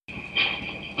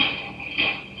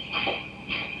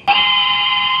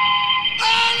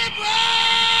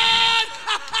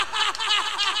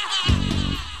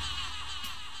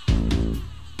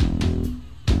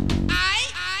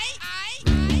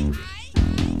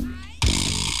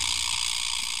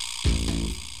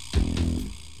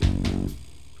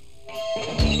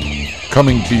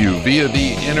Coming to you via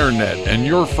the internet and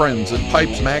your friends at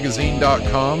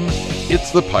PipesMagazine.com,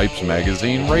 it's the Pipes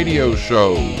Magazine Radio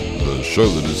Show. The show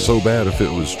that is so bad if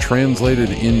it was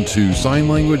translated into sign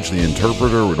language, the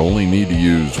interpreter would only need to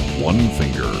use one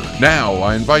finger. Now,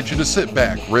 I invite you to sit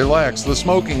back, relax, the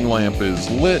smoking lamp is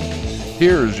lit.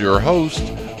 Here's your host,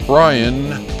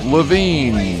 Brian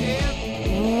Levine.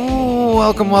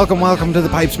 Welcome to the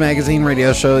Pipes Magazine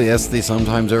Radio Show. Yes, the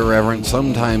sometimes irreverent,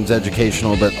 sometimes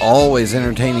educational, but always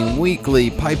entertaining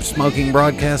weekly pipe smoking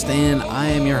broadcast. And I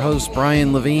am your host,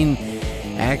 Brian Levine,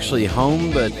 actually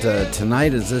home, but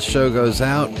tonight as this show goes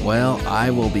out, well,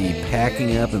 I will be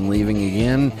packing up and leaving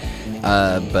again.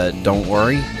 But don't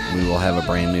worry, we will have a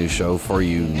brand new show for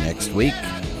you next week.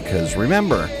 Because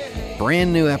remember,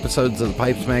 brand new episodes of the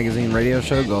Pipes Magazine Radio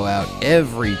Show go out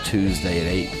every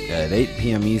Tuesday at 8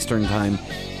 p.m. Eastern Time.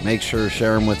 Make sure to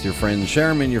share them with your friends. Share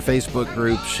them in your Facebook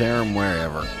group. Share them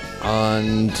wherever.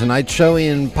 On tonight's show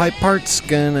in Pipe Parts,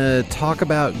 gonna talk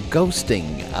about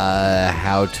ghosting.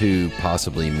 How to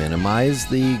possibly minimize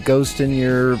the ghost in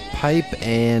your pipe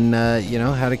and,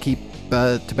 how to keep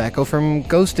tobacco from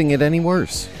ghosting it any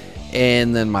worse.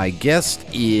 And then my guest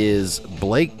is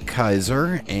Blake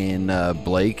Kaiser, and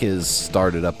Blake has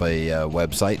started up a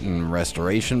website in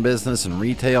restoration business and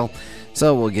retail,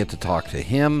 so we'll get to talk to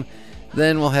him.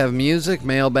 Then we'll have music,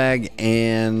 mailbag,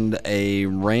 and a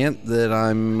rant that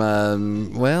I'm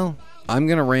going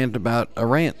to rant about a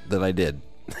rant that I did.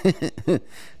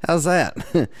 How's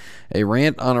that? A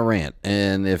rant on a rant.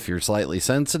 And if you're slightly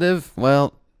sensitive,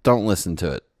 well, don't listen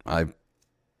to it.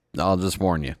 I'll just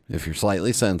warn you. If you're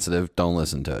slightly sensitive, don't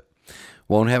listen to it.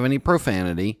 Won't have any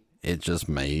profanity. It just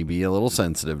may be a little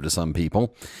sensitive to some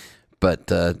people. But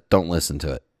don't listen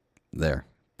to it. There.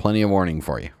 Plenty of warning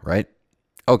for you, right?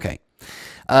 Okay.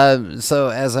 So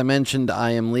as I mentioned,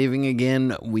 I am leaving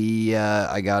again.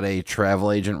 I got a travel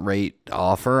agent rate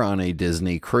offer on a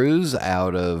Disney cruise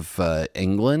out of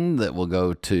England that will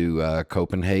go to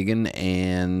Copenhagen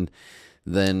and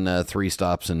then 3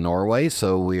 stops in Norway.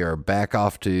 So we are back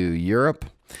off to Europe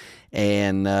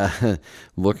and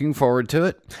looking forward to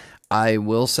it. I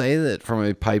will say that from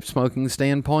a pipe smoking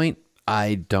standpoint,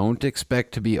 I don't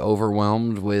expect to be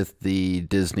overwhelmed with the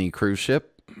Disney cruise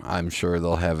ship. I'm sure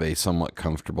they'll have a somewhat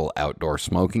comfortable outdoor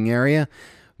smoking area.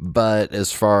 But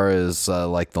as far as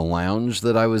like the lounge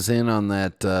that I was in on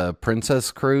that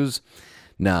Princess cruise,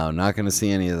 no, not going to see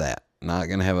any of that. Not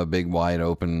going to have a big, wide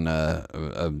open,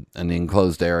 an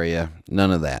enclosed area.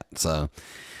 None of that. So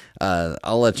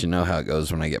I'll let you know how it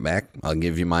goes when I get back. I'll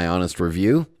give you my honest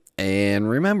review. And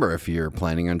remember, if you're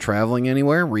planning on traveling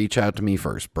anywhere, reach out to me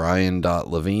first.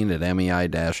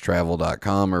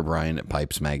 Brian.Levine@mei-travel.com or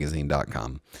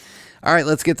Brian@pipesmagazine.com. All right,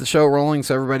 let's get the show rolling.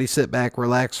 So everybody sit back,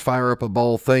 relax, fire up a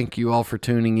bowl. Thank you all for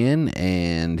tuning in.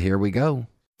 And here we go.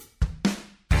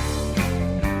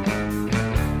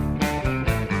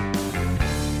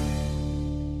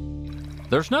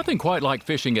 There's nothing quite like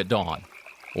fishing at dawn,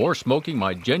 or smoking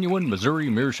my genuine Missouri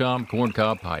Meerschaum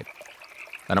corncob pipe,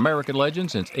 an American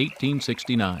legend since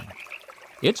 1869.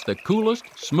 It's the coolest,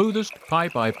 smoothest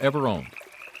pipe I've ever owned.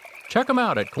 Check them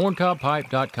out at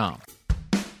corncobpipe.com.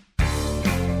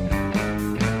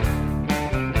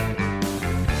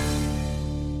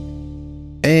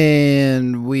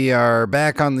 And we are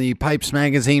back on the Pipes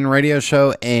Magazine Radio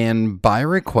Show, and by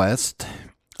request,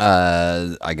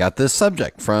 I got this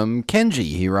subject from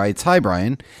Kenji. He writes, "Hi,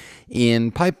 Brian.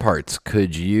 In Pipe Parts,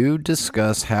 could you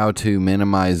discuss how to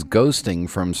minimize ghosting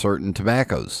from certain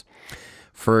tobaccos?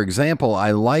 For example, I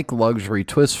like luxury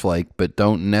twist flake, but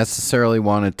don't necessarily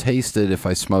want to taste it if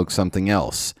I smoke something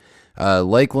else.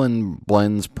 Lakeland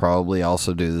blends probably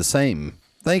also do the same.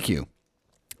 Thank you."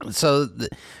 So,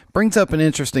 brings up an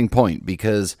interesting point,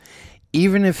 because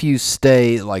even if you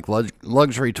stay, like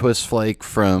luxury twist flake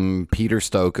from Peter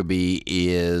Stokeby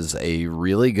is a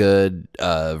really good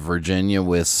Virginia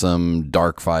with some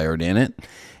dark fired in it,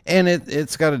 and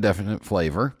it's got a definite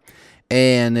flavor.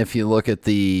 And if you look at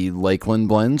the Lakeland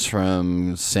blends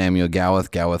from Samuel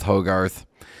Gawith Hogarth,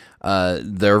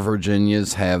 their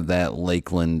Virginias have that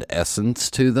Lakeland essence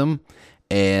to them,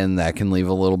 and that can leave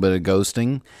a little bit of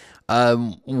ghosting.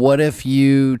 What if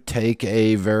you take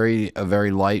a very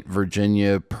light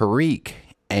Virginia Perique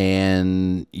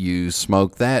and you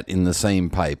smoke that in the same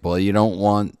pipe? Well, you don't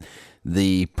want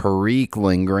the Perique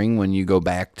lingering when you go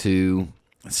back to,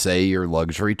 say, your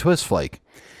luxury twist flake.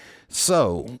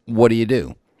 So, what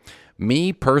do?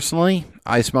 Me, personally,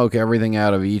 I smoke everything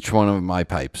out of each one of my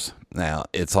pipes. Now,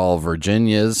 it's all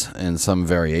Virginias and some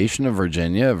variation of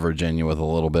Virginia, a Virginia with a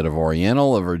little bit of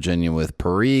Oriental, a Virginia with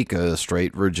Perique, a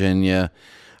straight Virginia.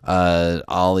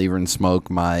 I'll even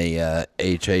smoke my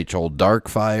HH Old Dark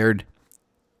Fired.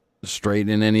 straight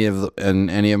in any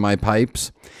of my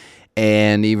pipes.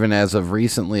 And even as of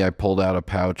recently, I pulled out a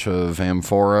pouch of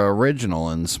Amphora Original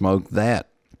and smoked that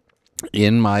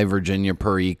in my Virginia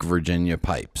Perique Virginia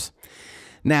pipes.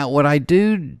 Now, what I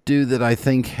do that I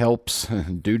think helps,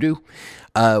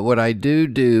 what I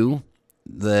do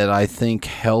that I think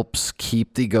helps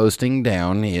keep the ghosting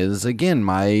down is, again,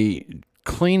 my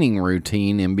cleaning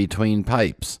routine in between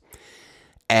pipes.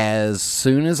 As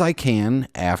soon as I can,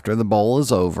 after the bowl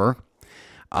is over,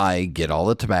 I get all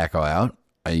the tobacco out.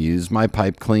 I use my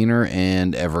pipe cleaner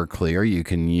and Everclear. You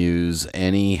can use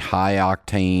any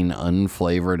high-octane,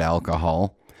 unflavored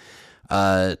alcohol.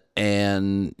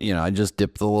 And, I just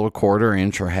dip the little 1/4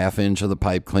 inch or 1/2 inch of the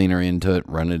pipe cleaner into it,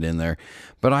 run it in there.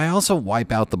 But I also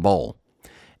wipe out the bowl.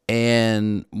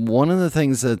 And one of the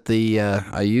things that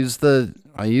I use the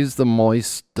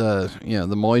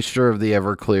moisture of the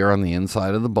Everclear on the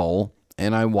inside of the bowl,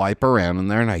 and I wipe around in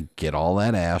there and I get all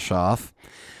that ash off.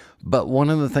 But one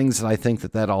of the things that I think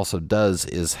that also does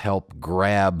is help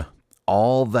grab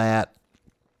all that,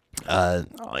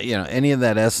 any of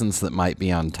that essence that might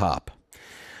be on top.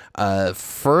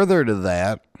 Further to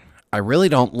that, I really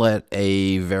don't let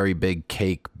a very big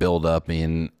cake build up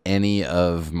in any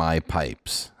of my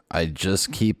pipes. I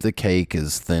just keep the cake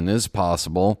as thin as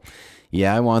possible.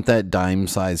 Yeah, I want that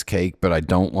dime-sized cake, but I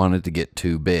don't want it to get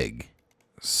too big.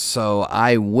 So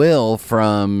I will,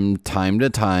 from time to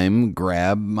time,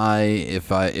 grab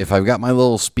if I've got my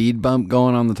little speed bump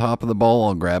going on the top of the bowl,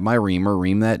 I'll grab my reamer,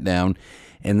 ream that down,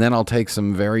 and then I'll take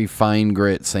some very fine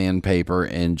grit sandpaper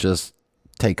and just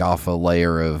take off a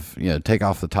layer of, take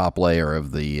off the top layer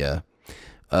of the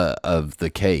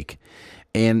cake.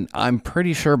 And I'm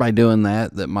pretty sure by doing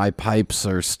that my pipes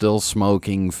are still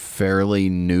smoking fairly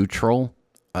neutral.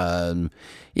 All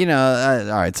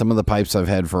right, some of the pipes I've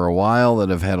had for a while that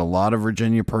have had a lot of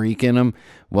Virginia Perique in them,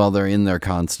 well, they're in there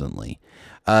constantly.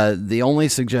 The only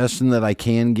suggestion that I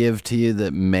can give to you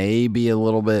that may be a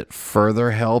little bit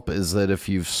further help is that if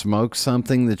you've smoked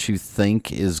something that you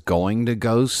think is going to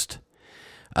ghost,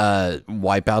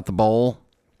 wipe out the bowl,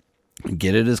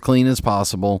 get it as clean as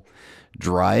possible,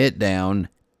 dry it down,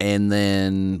 and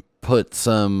then put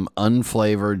some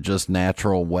unflavored, just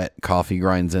natural wet coffee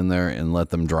grinds in there and let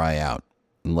them dry out.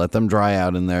 And let them dry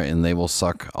out in there, and they will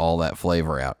suck all that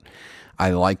flavor out.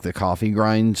 I like the coffee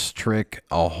grinds trick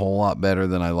a whole lot better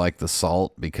than I like the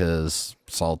salt, because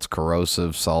salt's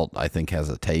corrosive. Salt, I think, has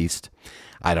a taste.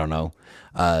 I don't know.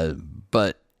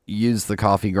 But use the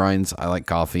coffee grinds. I like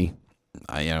coffee.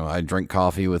 I drink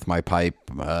coffee with my pipe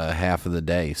half of the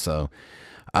day. So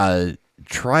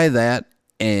try that,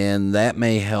 and that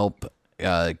may help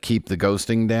keep the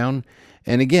ghosting down.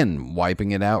 And again,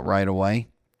 wiping it out right away.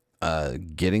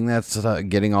 Getting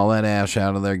all that ash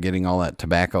out of there, getting all that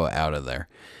tobacco out of there.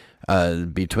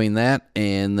 Between that,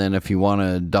 and then if you want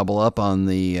to double up on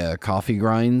the coffee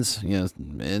grinds,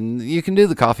 and you can do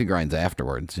the coffee grinds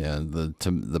afterwards.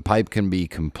 The pipe can be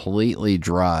completely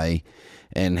dry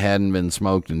and hadn't been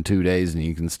smoked in 2 days, and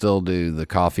you can still do the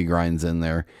coffee grinds in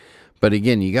there. But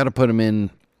again, you got to put them in.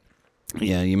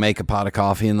 You make a pot of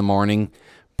coffee in the morning,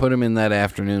 put them in that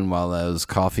afternoon while those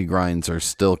coffee grinds are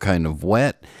still kind of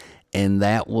wet. And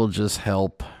that will just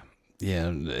help,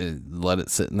 let it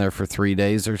sit in there for 3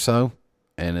 days or so.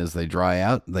 And as they dry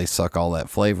out, they suck all that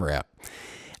flavor out.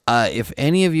 If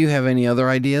any of you have any other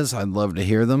ideas, I'd love to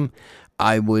hear them.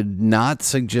 I would not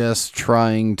suggest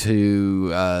trying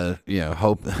to, I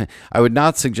would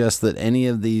not suggest that any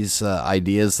of these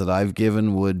ideas that I've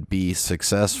given would be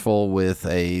successful with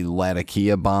a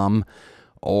Latakia bomb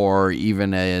or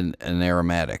even an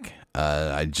aromatic.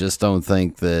 I just don't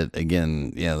think that,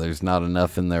 again, there's not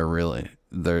enough in there really.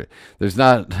 There's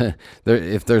not,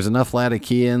 if there's enough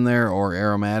Latakia in there or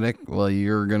aromatic, well,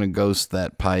 you're going to ghost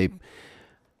that pipe.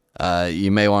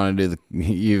 You may want to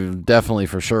you definitely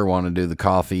for sure want to do the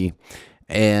coffee.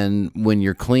 And when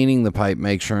you're cleaning the pipe,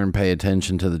 make sure and pay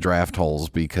attention to the draft holes,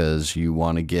 because you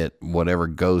want to get whatever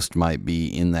ghost might be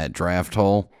in that draft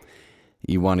hole.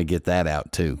 You want to get that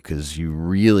out too, because you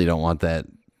really don't want that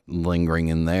lingering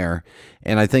in there.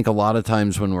 And I think a lot of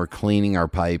times when we're cleaning our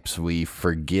pipes, we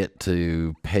forget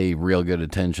to pay real good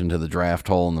attention to the draft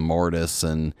hole and the mortise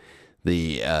and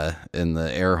the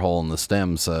air hole in the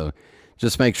stem. So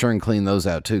just make sure and clean those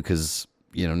out too, because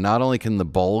not only can the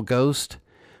bowl ghost,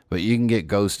 but you can get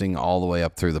ghosting all the way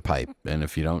up through the pipe. And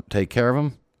if you don't take care of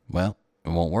them, well, it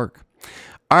won't work.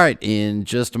 All right, in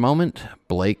just a moment,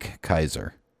 Blake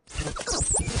Kaiser.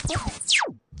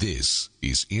 This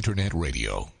is Internet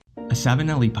Radio. A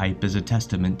Savinelli pipe is a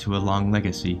testament to a long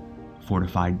legacy,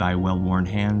 fortified by well-worn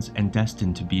hands and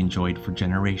destined to be enjoyed for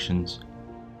generations.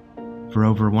 For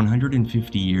over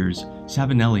 150 years,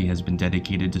 Savinelli has been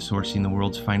dedicated to sourcing the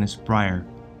world's finest briar,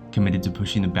 committed to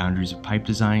pushing the boundaries of pipe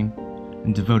design,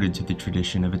 and devoted to the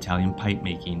tradition of Italian pipe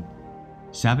making.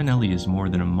 Savinelli is more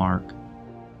than a mark.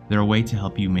 They're a way to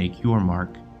help you make your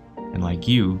mark, and like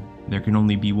you, there can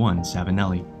only be one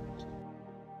Savinelli.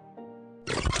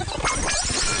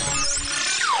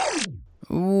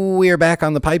 We are back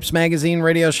on the Pipes Magazine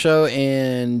radio show,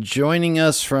 and joining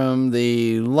us from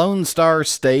the Lone Star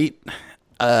State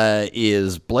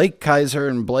is Blake Kaiser.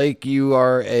 And Blake, you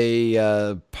are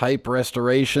a pipe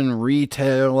restoration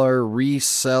retailer,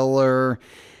 reseller,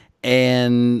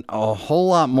 and a whole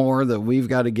lot more that we've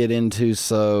got to get into.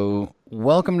 So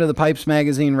welcome to the Pipes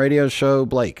Magazine radio show,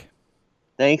 Blake.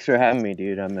 Thanks for having me,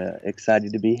 dude. I'm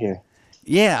excited to be here.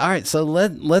 Yeah, all right. So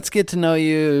let's get to know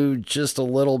you just a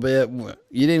little bit.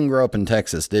 You didn't grow up in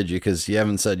Texas, did you? Because you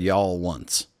haven't said y'all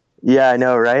once. Yeah, I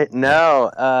know, right?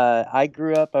 No, I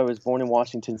grew up. I was born in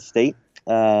Washington State,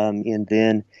 and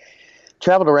then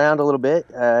traveled around a little bit.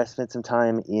 Spent some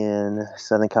time in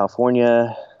Southern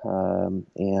California,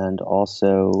 and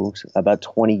also about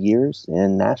 20 years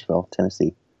in Nashville,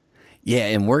 Tennessee. Yeah,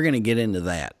 and we're going to get into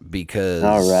that because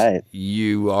all right,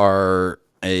 you are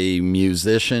a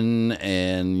musician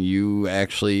and you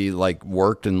actually like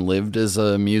worked and lived as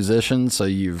a musician, so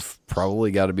you've probably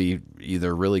got to be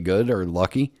either really good or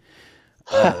lucky.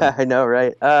 I know,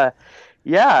 right?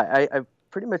 Yeah, I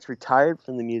pretty much retired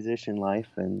from the musician life,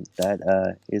 and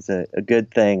that is a good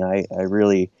thing. I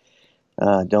really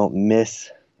don't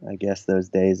miss, I guess, those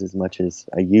days as much as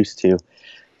I used to.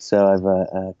 So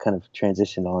I've kind of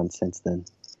transitioned on since then.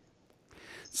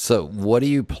 So what do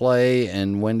you play,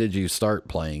 and when did you start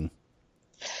playing?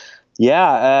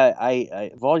 Yeah,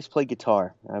 I've always played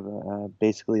guitar. I'm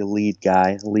basically a lead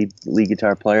guy, lead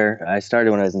guitar player. I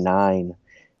started when I was 9,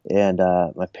 and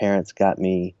my parents got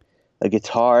me a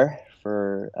guitar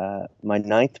for my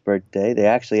 9th birthday. They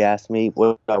actually asked me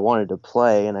what I wanted to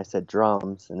play, and I said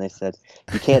drums, and they said,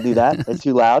 "You can't do that. It's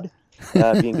too loud."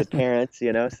 Being good parents,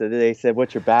 you know. So they said,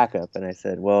 "What's your backup?" And I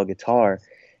said, "Well, guitar."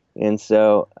 And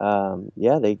so,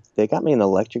 yeah, they got me an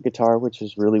electric guitar, which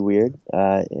is really weird.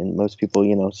 And most people,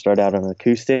 you know, start out on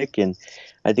acoustic. And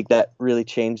I think that really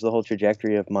changed the whole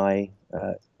trajectory of my,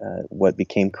 what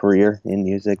became career in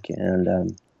music.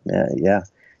 And, yeah,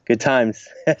 good times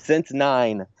since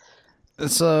 9.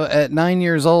 So at 9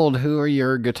 years old, who are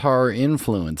your guitar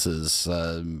influences?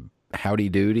 Howdy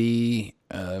Doody,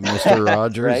 Mr.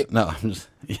 Rogers? Right? No, I'm just,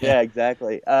 yeah,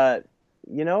 exactly.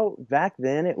 You know, back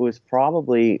then it was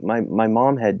probably my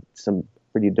mom had some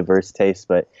pretty diverse tastes,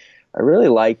 but I really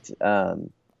liked, you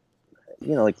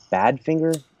know, like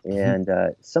Badfinger and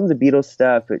some of the Beatles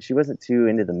stuff, but she wasn't too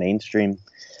into the mainstream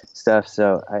stuff.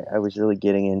 So I was really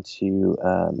getting into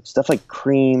stuff like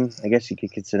Cream. I guess you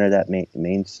could consider that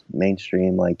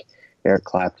mainstream, like Eric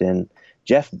Clapton.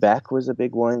 Jeff Beck was a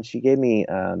big one. She gave me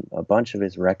a bunch of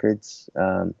his records.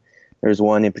 There's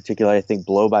one in particular, I think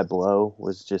Blow by Blow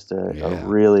was just a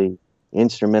really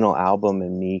instrumental album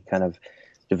in me kind of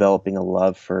developing a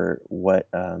love for what,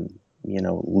 you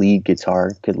know, lead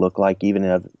guitar could look like, even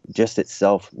of just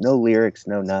itself, no lyrics,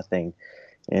 no nothing.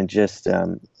 And just,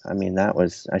 I mean,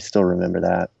 I still remember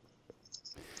that.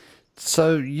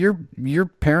 So your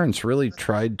parents really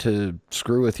tried to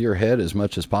screw with your head as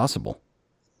much as possible.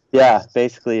 Yeah,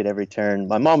 basically at every turn.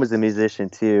 My mom was a musician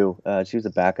too. She was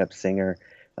a backup singer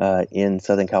in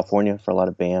Southern California for a lot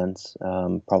of bands,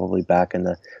 probably back in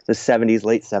the 70s,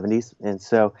 late 70s. And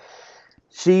so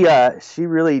she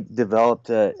really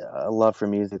developed a love for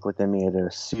music within me at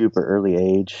a super early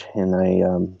age. And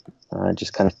I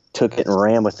just kind of took it and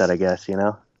ran with it, I guess, you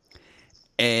know?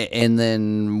 And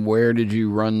then where did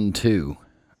you run to?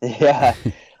 Yeah.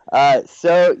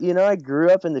 So, you know, I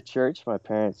grew up in the church. My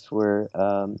parents were,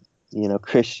 you know,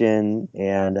 Christian,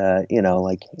 and, you know,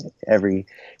 like every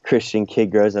Christian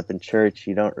kid grows up in church.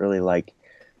 You don't really like,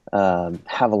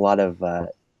 have a lot of,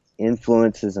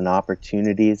 influences and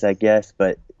opportunities, I guess,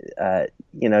 but,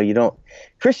 you know,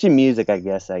 Christian music, I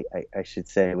guess I should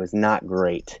say, was not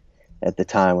great at the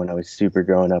time when I was super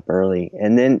growing up early.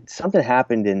 And then something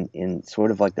happened in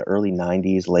sort of like the early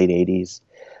 90s, late 80s,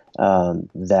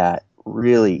 that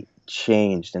really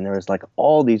changed. And there was like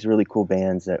all these really cool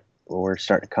bands that were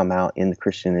starting to come out in the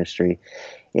Christian industry.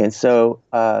 And so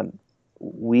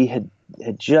we had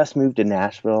just moved to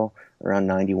Nashville around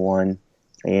 91.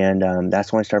 And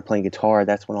that's when I started playing guitar.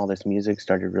 That's when all this music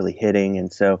started really hitting.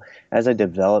 And so as I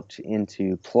developed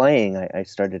into playing, I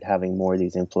started having more of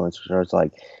these influences where I was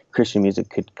like, Christian music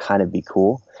could kind of be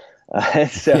cool.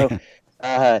 So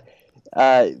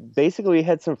basically we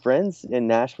had some friends in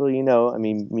Nashville, you know, I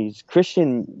mean,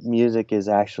 Christian music is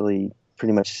actually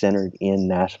pretty much centered in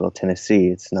Nashville, Tennessee.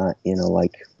 It's not,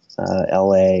 like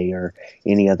LA or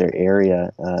any other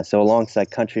area. So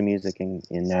alongside country music in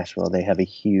Nashville, they have a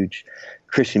huge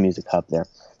Christian music hub there.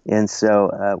 And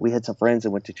so we had some friends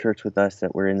that went to church with us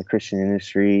that were in the Christian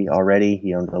industry already.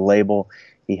 He owned a label.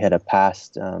 He had a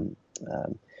past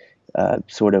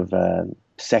sort of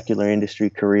secular industry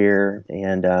career.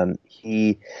 And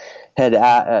he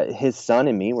had his son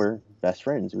and me were best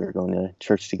friends. We were going to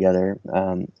church together.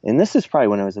 And this is probably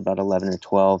when I was about 11 or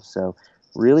 12. So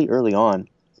really early on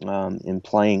in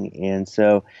playing. And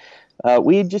so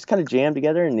we just kind of jammed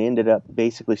together and ended up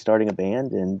basically starting a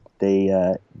band. And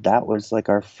that was like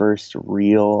our first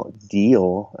real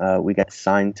deal. We got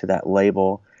signed to that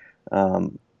label.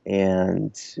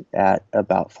 And at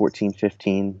about 14,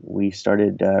 15, we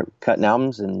started cutting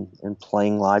albums and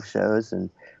playing live shows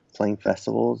and playing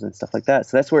festivals and stuff like that.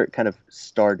 So that's where it kind of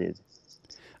started.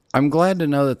 I'm glad to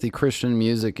know that the Christian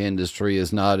music industry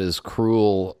is not as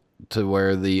cruel to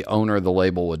where the owner of the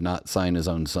label would not sign his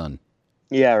own son.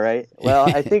 Yeah, right. Well,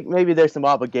 I think maybe there's some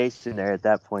obligation there at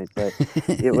that point, but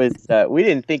it was we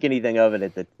didn't think anything of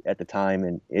it at the time,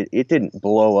 and it didn't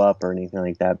blow up or anything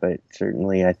like that. But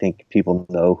certainly, I think people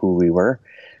know who we were.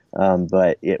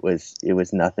 But it was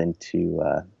nothing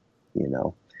to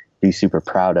be super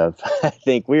proud of. I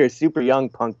think we were a super young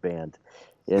punk band,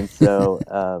 and so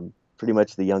pretty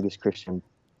much the youngest Christian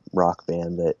rock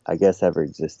band that I guess ever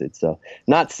existed. So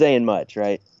not saying much,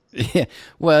 right? Yeah,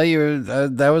 well,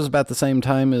 that was about the same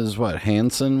time as what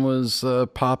Hanson was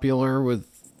popular with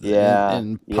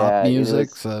in pop music.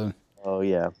 So oh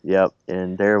yeah, yep.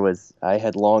 And I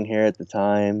had long hair at the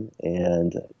time,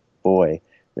 and boy,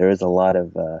 there was a lot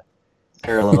of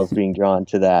parallels being drawn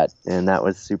to that, and that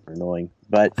was super annoying.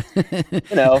 But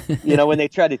when they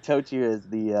try to tote you as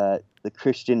the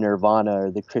Christian Nirvana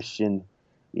or the Christian,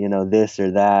 this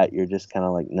or that, you're just kind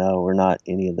of like, no, we're not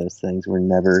any of those things. We're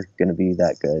never going to be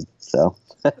that good. So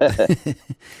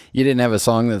you didn't have a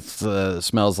song that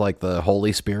smells like the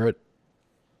Holy Spirit?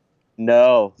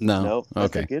 No. Nope.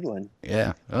 That's okay. a good one.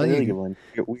 Yeah. Well, really good one.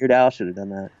 Weird Al should have done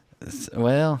that.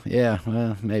 Well,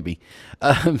 yeah, maybe.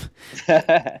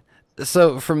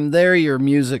 So from there, your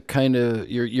music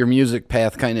your music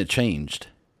path kind of changed.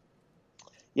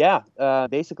 Yeah.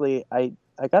 Basically, I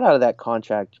got out of that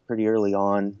contract pretty early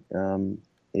on,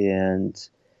 and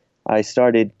I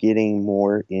started getting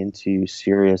more into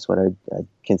serious, what I'd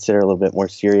consider a little bit more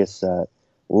serious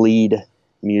lead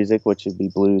music, which would be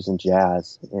blues and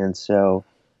jazz. And so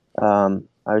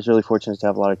I was really fortunate to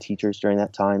have a lot of teachers during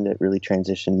that time that really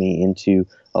transitioned me into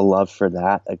a love for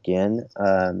that again,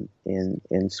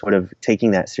 and sort of taking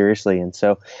that seriously. And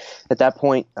so at that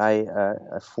point, I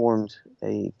formed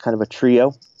a kind of a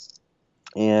trio.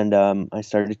 And I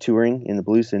started touring in the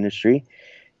blues industry.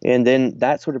 And then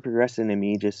that sort of progressed into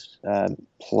me just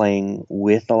playing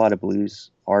with a lot of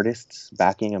blues artists,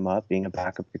 backing them up, being a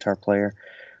backup guitar player.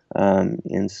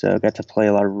 And so I got to play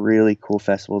a lot of really cool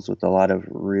festivals with a lot of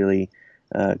really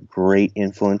great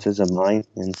influences of mine.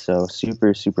 And so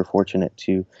super, super fortunate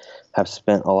to have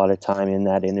spent a lot of time in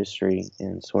that industry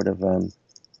and sort of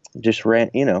just ran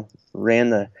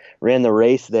the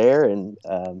race there. And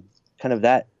kind of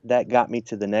that got me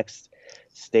to the next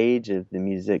stage of the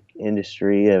music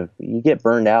industry. Of you get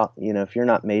burned out, if you're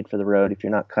not made for the road, if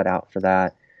you're not cut out for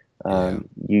that,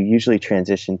 you usually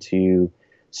transition to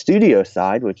studio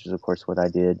side, which is of course what I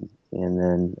did. And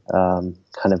then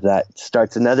kind of that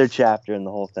starts another chapter in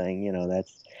the whole thing.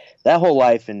 That whole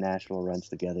life in Nashville runs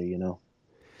together,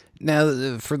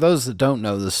 Now, for those that don't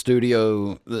know, the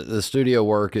studio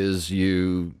work is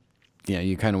you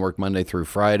kind of work Monday through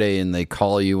Friday, and they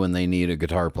call you when they need a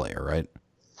guitar player, right?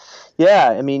 Yeah,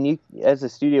 I mean, you as a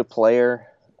studio player,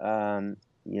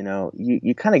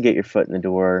 you kind of get your foot in the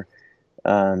door,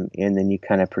 and then you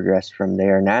kind of progress from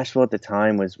there. Nashville at the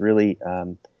time was really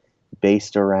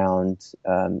based around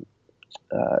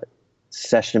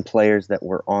session players that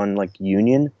were on like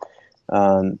union,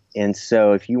 and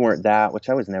so if you weren't that, which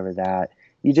I was never that,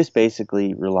 you just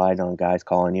basically relied on guys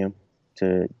calling you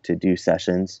to do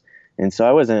sessions. And so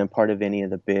I wasn't a part of any of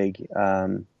the big,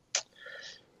 the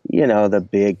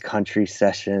big country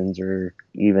sessions or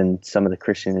even some of the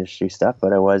Christian industry stuff.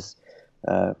 But I was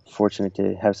fortunate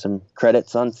to have some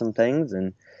credits on some things.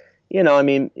 And,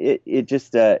 it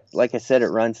just, like I said, it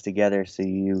runs together. So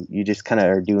you just kind of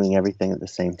are doing everything at the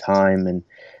same time. And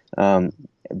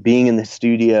being in the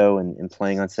studio and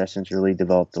playing on sessions really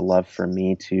developed a love for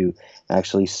me to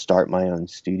actually start my own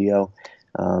studio.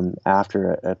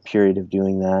 After a period of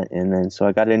doing that. And then so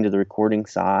I got into the recording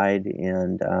side,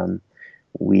 and I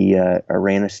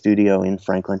ran a studio in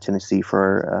Franklin, Tennessee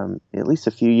for at least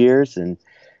a few years. And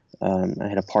I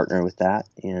had a partner with that,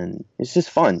 and it's just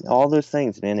fun. All those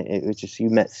things, man. It was just, you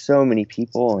met so many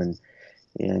people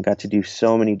and got to do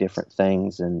so many different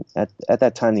things. And at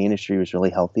that time, the industry was really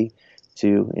healthy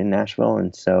too in Nashville,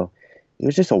 and so it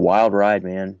was just a wild ride,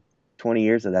 man. 20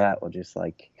 years of that will just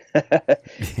like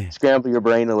scramble your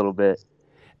brain a little bit.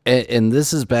 And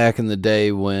this is back in the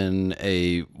day when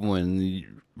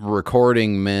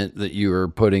recording meant that you were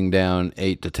putting down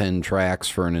 8 to 10 tracks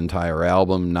for an entire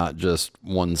album, not just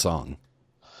one song.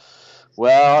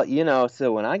 Well,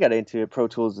 so when I got into it, Pro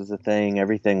Tools was a thing.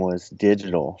 Everything was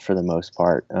digital for the most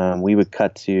part. We would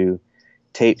cut to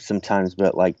tape sometimes,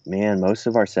 but most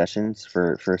of our sessions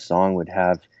for a song would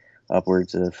have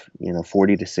upwards of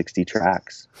 40 to 60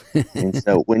 tracks. And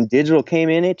so when digital came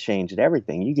in, it changed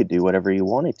everything. You could do whatever you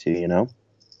wanted to.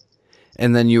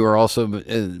 And then you were also,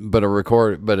 an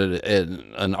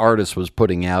artist was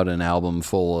putting out an album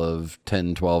full of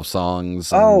 10, 12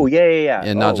 songs. And, yeah.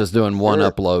 And not just doing one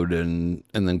upload and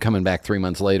then coming back 3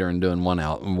 months later and doing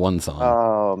one song.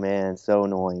 Oh man, so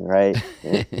annoying, right?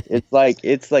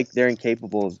 It's like they're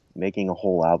incapable of making a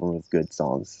whole album of good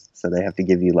songs. So they have to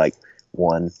give you like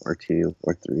 1 or 2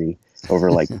 or 3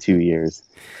 over like 2 years.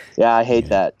 Yeah, I hate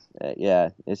that.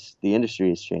 It's the industry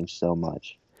has changed so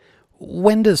much.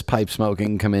 When does pipe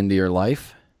smoking come into your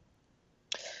life?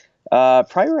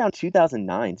 Probably around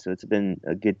 2009. So it's been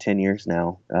a good 10 years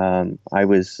now. I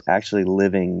was actually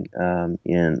living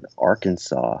in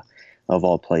Arkansas, of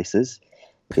all places.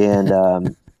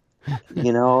 And,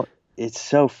 it's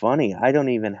so funny.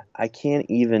 I can't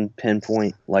even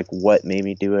pinpoint like what made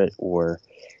me do it or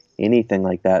anything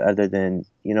like that, other than,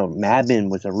 Mad Men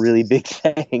was a really big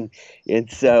thing. And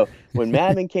so when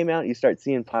Mad Men came out, you start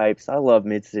seeing pipes. I love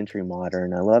mid-century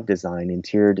modern. I love design,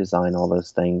 interior design, all those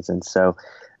things. And so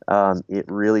it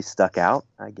really stuck out,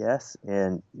 I guess.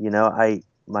 And,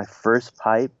 my first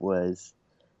pipe was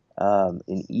an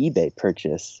eBay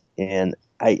purchase. And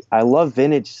I love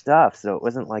vintage stuff. So it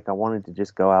wasn't like I wanted to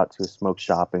just go out to a smoke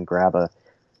shop and grab a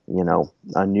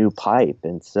new pipe.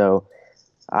 And so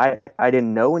I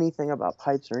didn't know anything about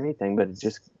pipes or anything, but it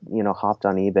just, hopped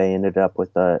on eBay, ended up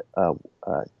with a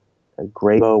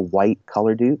Grabo white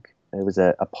color Duke. It was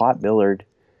a pot Billard.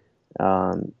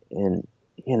 And, then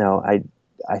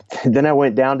I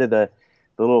went down to the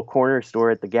little corner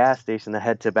store at the gas station that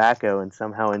had tobacco and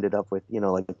somehow ended up with,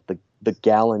 the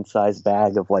gallon size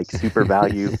bag of like super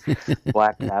value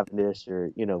black Cavendish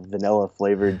or, vanilla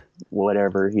flavored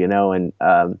whatever, and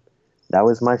that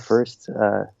was my first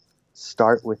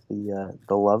start with the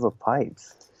love of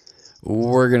pipes.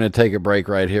 We're going to take a break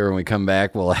right here. When we come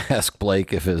back, we'll ask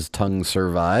Blake if his tongue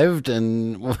survived,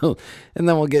 and then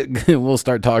we'll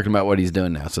start talking about what he's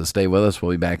doing now. So stay with us.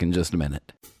 We'll be back in just a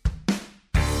minute.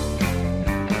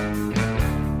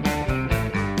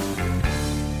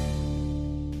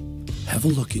 Have a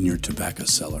look in your tobacco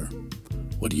cellar.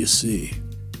 What do you see?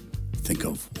 Think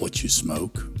of what you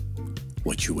smoke,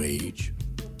 what you age,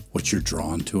 what you're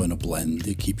drawn to in a blend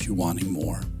that keeps you wanting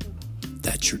more.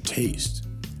 That's your taste.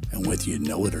 And whether you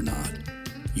know it or not,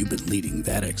 you've been leading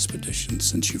that expedition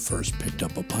since you first picked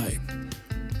up a pipe,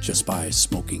 just by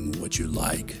smoking what you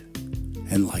like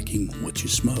and liking what you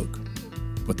smoke.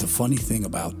 But the funny thing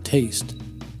about taste,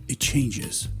 it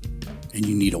changes, and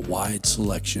you need a wide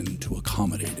selection to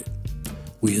accommodate it.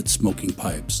 We at Smoking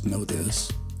Pipes know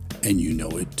this, and you know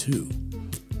it too.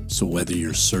 So whether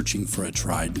you're searching for a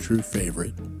tried and true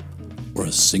favorite or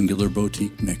a singular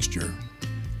boutique mixture,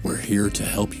 we're here to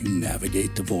help you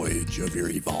navigate the voyage of your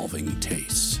evolving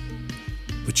tastes.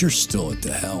 But you're still at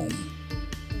the helm.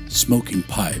 Smoking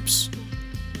Pipes,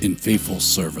 in faithful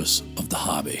service of the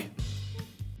hobby.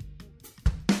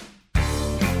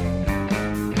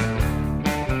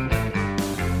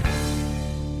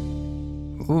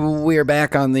 We're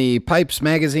back on the Pipes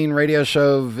Magazine radio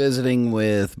show, visiting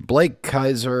with Blake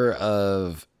Kaiser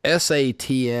of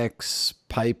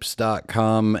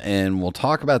satxpipes.com, and we'll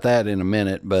talk about that in a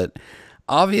minute. But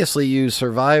obviously, you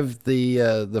survived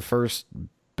the first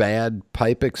bad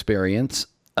pipe experience.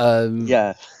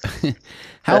 Yeah.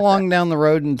 How long down the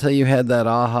road until you had that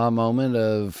aha moment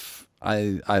of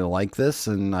I like this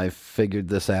and I figured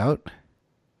this out?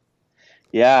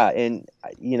 Yeah, and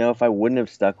if I wouldn't have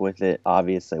stuck with it,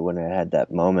 obviously I wouldn't have had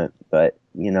that moment. But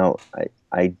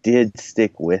I did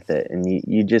stick with it, and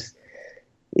you just,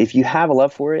 if you have a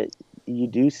love for it, you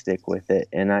do stick with it.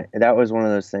 And that was one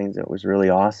of those things that was really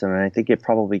awesome. And I think it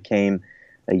probably came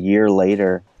a year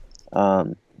later,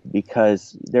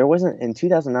 because there wasn't, in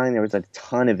 2009 there was a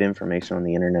ton of information on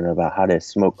the internet about how to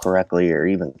smoke correctly or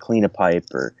even clean a pipe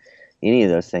or any of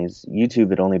those things.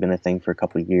 YouTube had only been a thing for a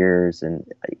couple of years, and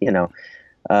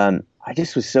I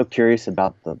just was so curious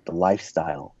about the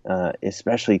lifestyle,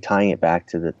 especially tying it back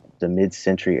to the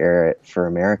mid-century era for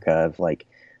America of like,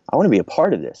 I want to be a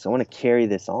part of this. I want to carry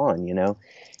this on,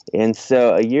 And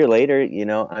so a year later,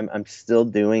 I'm still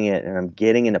doing it, and I'm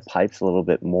getting into pipes a little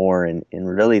bit more. And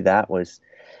really that was,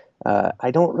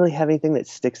 I don't really have anything that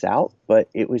sticks out, but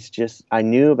it was just, I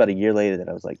knew about a year later that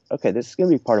I was like, okay, this is going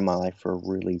to be part of my life for a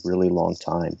really, really long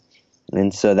time.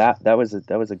 And so that was a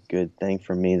good thing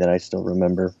for me that I still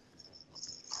remember.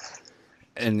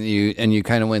 And you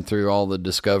kind of went through all the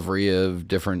discovery of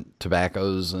different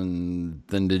tobaccos, and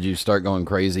then did you start going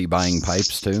crazy buying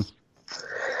pipes too?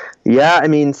 Yeah, I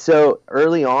mean, so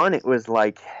early on it was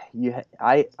like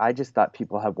I just thought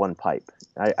people had one pipe.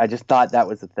 I just thought that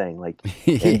was the thing. Like,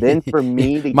 and then for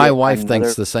me to my get wife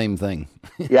thinks the same thing.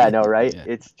 Yeah, I know, right? Yeah.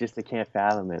 It's just I can't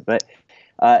fathom it. But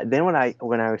then when I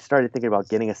started thinking about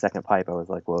getting a second pipe, I was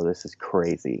like, whoa, this is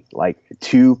crazy. Like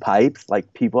 2 pipes,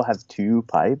 like people have 2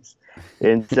 pipes.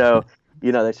 And so,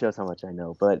 that shows how much I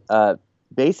know. But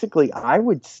basically, I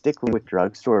would stick with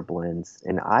drugstore blends,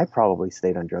 and I probably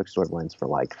stayed on drugstore blends for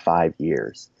like 5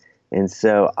 years. And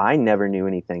so I never knew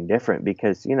anything different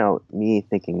because, me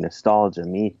thinking nostalgia,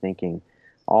 me thinking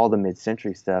all the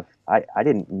mid-century stuff, I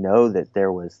didn't know that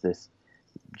there was this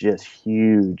just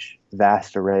huge,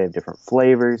 vast array of different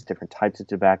flavors, different types of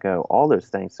tobacco, all those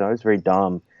things. So I was very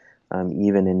dumb.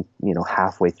 Even in,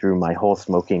 halfway through my whole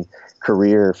smoking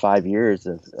career, 5 years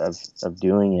of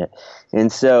doing it.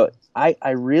 And so I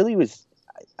was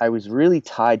really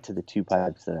tied to the 2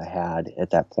 pipes that I had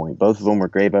at that point. Both of them were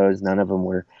Graybos. None of them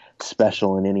were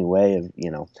special in any way of,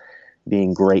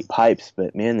 being great pipes,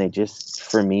 but man, they just,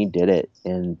 for me, did it.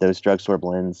 And those drugstore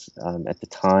blends, at the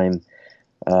time,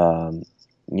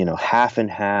 half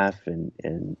and half and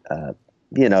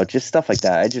just stuff like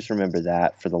that. I just remember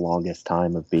that for the longest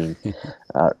time of being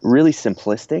really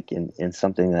simplistic and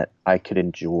something that I could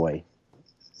enjoy.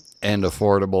 And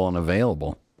affordable and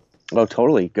available. Oh,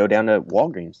 totally. Go down to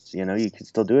Walgreens. You can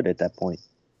still do it at that point.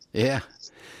 Yeah.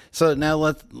 So now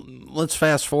let's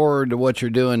fast forward to what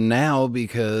you're doing now,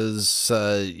 because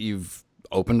you've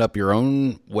opened up your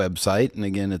own website. And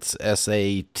again, it's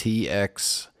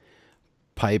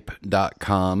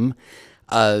satxpipe.com.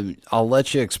 I'll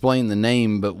let you explain the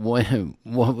name, but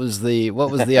what was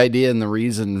the idea and the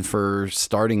reason for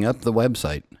starting up the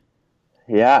website?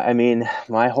 Yeah, I mean,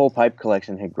 my whole pipe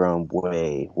collection had grown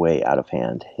way, way out of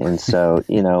hand. And so,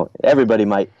 everybody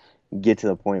might get to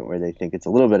the point where they think it's a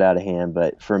little bit out of hand,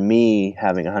 but for me,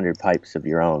 having 100 pipes of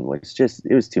your own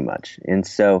it was too much. And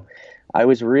so I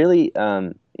was really,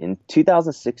 in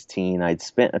 2016, I'd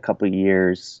spent a couple of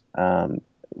years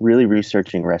really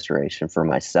researching restoration for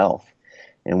myself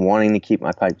and wanting to keep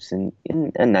my pipes in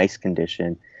a nice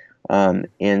condition.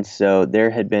 And so there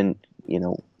had been,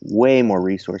 way more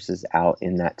resources out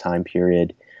in that time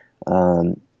period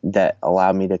that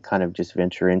allowed me to kind of just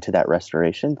venture into that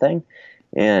restoration thing.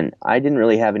 And I didn't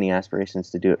really have any aspirations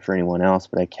to do it for anyone else,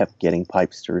 but I kept getting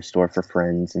pipes to restore for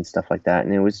friends and stuff like that.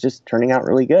 And it was just turning out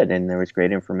really good. And there was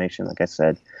great information, like I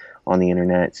said, on the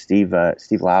internet. Steve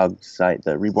Laug's site,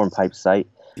 the Reborn Pipe site,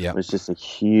 was just a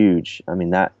huge,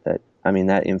 that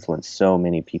influenced so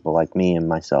many people like me and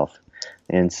myself.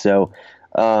 And so,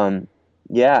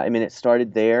 it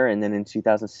started there. And then in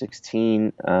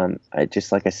 2016,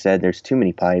 like I said, there's too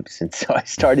many pipes. And so I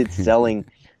started selling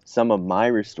some of my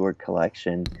restored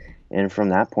collection. And from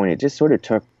that point, it just sort of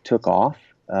took off.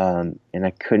 And I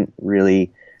couldn't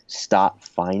really stop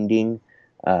finding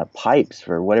pipes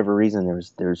for whatever reason.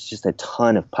 There was just a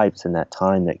ton of pipes in that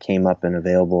time that came up and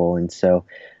available. And so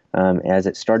as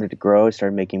it started to grow, I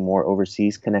started making more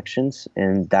overseas connections.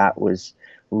 And that was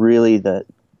really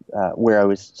where I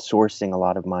was sourcing a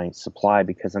lot of my supply,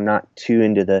 because I'm not too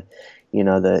into the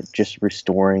just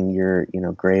restoring your,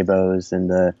 Graybos and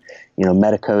the,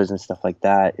 Medicos and stuff like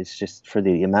that. It's just for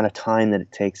the amount of time that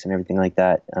it takes and everything like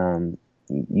that.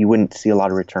 You wouldn't see a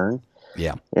lot of return.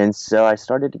 Yeah. And so I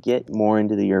started to get more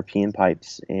into the European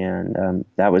pipes, and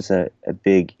that was a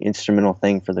big instrumental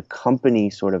thing for the company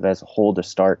sort of as a whole to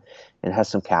start and has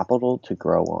some capital to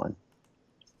grow on.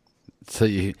 So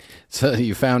you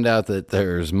found out that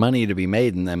there's money to be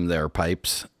made in them there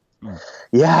pipes.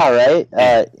 Yeah, right.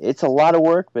 It's a lot of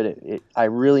work, but I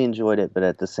really enjoyed it. But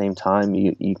at the same time,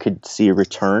 you could see a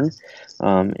return,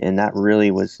 and that really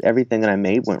was everything that I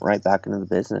made went right back into the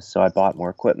business. So I bought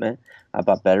more equipment. I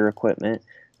bought better equipment.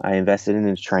 I invested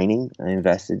into training. I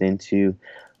invested into,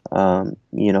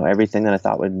 everything that I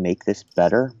thought would make this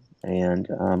better and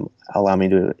allow me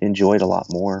to enjoy it a lot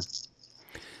more.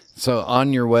 So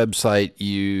on your website,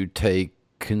 you take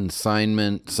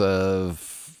consignments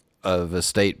of of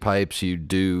estate pipes. You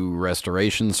do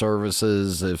restoration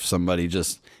services if somebody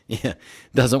just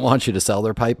doesn't want you to sell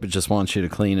their pipe, but just wants you to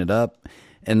clean it up.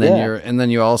 And then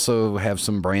you also have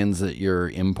some brands that you're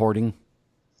importing.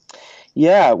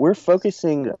 Yeah, we're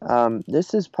focusing.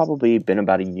 This has probably been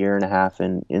about a year and a half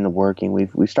in the working.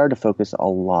 We've started to focus a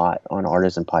lot on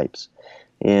artisan pipes,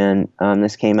 and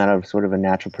this came out of sort of a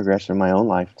natural progression in my own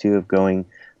life too. Of going,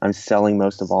 I'm selling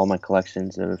most of all my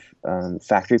collections of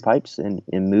factory pipes and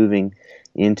moving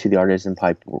into the artisan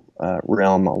pipe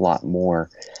realm a lot more.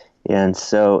 And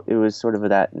so it was sort of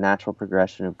that natural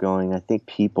progression of going. I think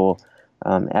people,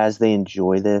 as they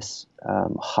enjoy this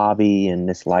hobby and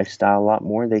this lifestyle a lot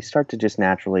more, they start to just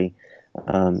naturally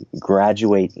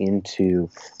graduate into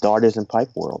the artisan pipe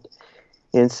world.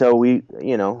 And so it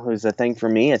was a thing for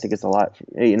me. I think it's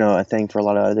a thing for a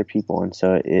lot of other people. And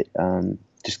so it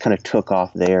just kind of took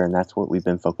off there, and that's what we've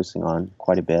been focusing on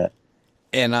quite a bit.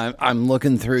 And I'm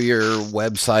looking through your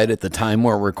website at the time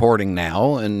we're recording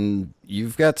now, and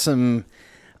you've got some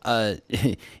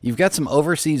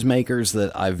overseas makers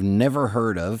that I've never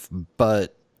heard of,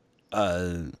 but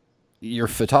your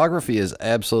photography is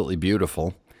absolutely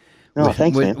beautiful. Oh,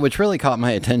 thanks, man. Which really caught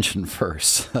my attention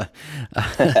first.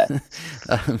 Kind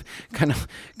of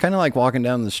like walking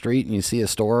down the street and you see a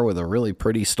store with a really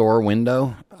pretty store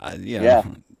window.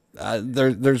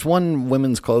 There's one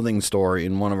women's clothing store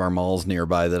in one of our malls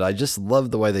nearby that I just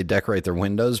love the way they decorate their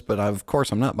windows, but of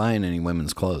course I'm not buying any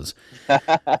women's clothes. Those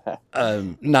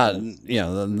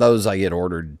I get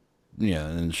ordered,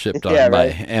 and shipped on by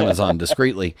Amazon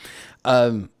discreetly.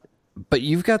 But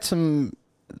you've got some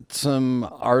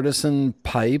artisan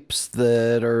pipes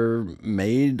that are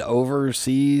made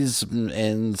overseas,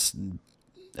 and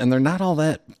they're not all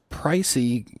that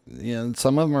pricey.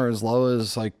 Some of them are as low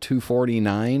as like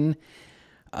 $249.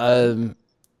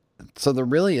 So they're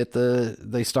really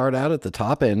they start out at the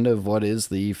top end of what is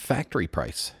the factory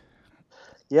price.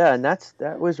 Yeah, and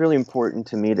that was really important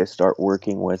to me, to start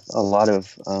working with a lot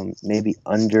of maybe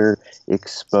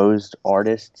underexposed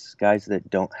artists, guys that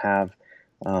don't have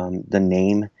the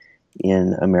name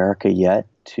in America yet,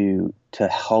 to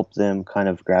help them kind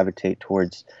of gravitate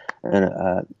towards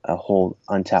a whole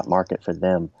untapped market for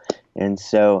them. And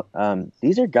so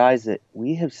these are guys that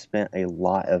we have spent a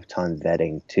lot of time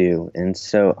vetting too. And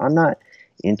so I'm not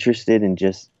interested in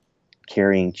just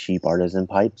carrying cheap artisan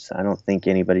pipes. I don't think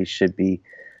anybody should be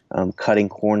cutting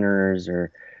corners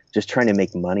or just trying to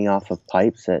make money off of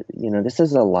pipes. That this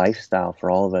is a lifestyle for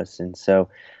all of us. And so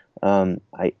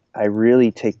I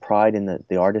really take pride in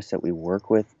the artists that we work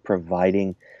with,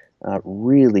 providing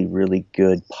really, really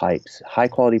good pipes, high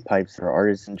quality pipes that are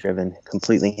artisan driven,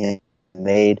 completely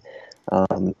handmade,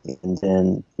 and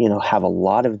then have a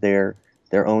lot of their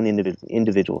own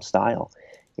individual style.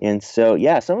 And so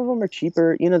some of them are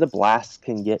cheaper. The blasts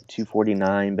can get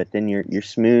 $249, but then your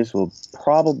smooths will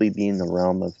probably be in the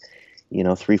realm of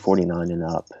 $349 and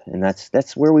up. And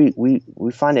that's where we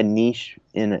find a niche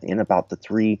in about the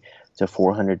 $300 to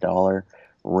 $400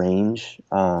 range.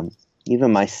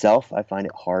 Even myself, I find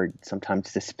it hard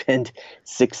sometimes to spend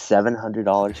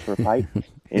 $600-700 for a pipe.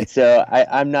 And so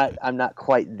I'm not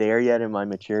quite there yet in my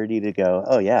maturity to go,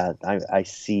 oh yeah, I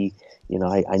see,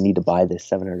 I need to buy this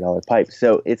 $700 pipe.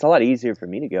 So it's a lot easier for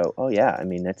me to go, oh yeah, I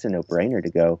mean, that's a no-brainer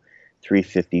to go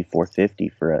 $350,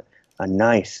 $450 for a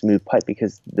nice smooth pipe,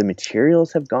 because the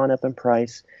materials have gone up in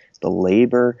price. The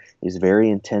labor is very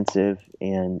intensive,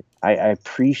 and I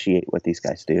appreciate what these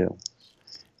guys do.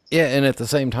 Yeah, and at the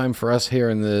same time, for us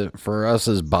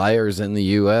as buyers in the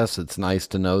U.S., it's nice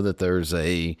to know that there's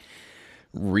a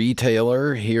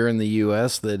retailer here in the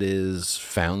U.S. that is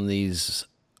found these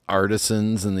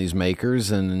artisans and these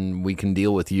makers, and we can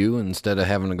deal with you instead of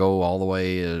having to go all the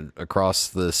way across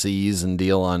the seas and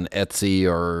deal on Etsy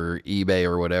or eBay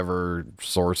or whatever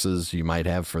sources you might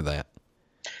have for that.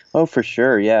 Oh, for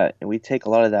sure, yeah. And we take a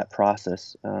lot of that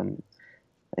process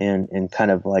and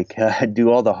kind of like do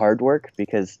all the hard work,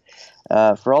 because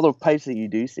for all the pipes that you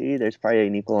do see, there's probably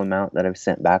an equal amount that I've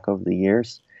sent back over the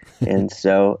years. And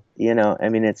so, I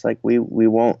mean, it's like we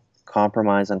won't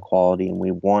compromise on quality, and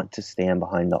we want to stand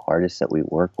behind the artists that we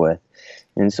work with.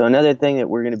 And so another thing that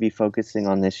we're going to be focusing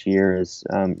on this year is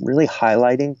really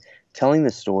highlighting, telling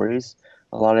the stories,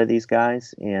 a lot of these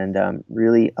guys, and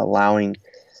really allowing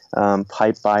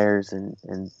pipe buyers and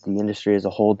the industry as a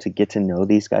whole to get to know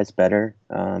these guys better,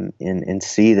 and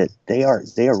see that they are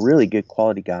really good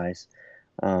quality guys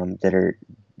that are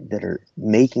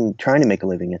trying to make a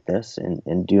living at this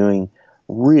and doing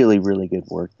really, really good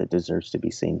work that deserves to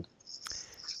be seen.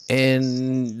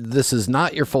 And this is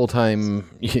not your full-time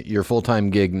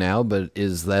gig now, but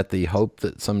is that the hope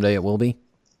that someday it will be?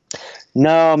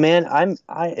 No, man,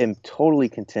 I am totally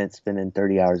content spending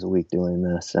 30 hours a week doing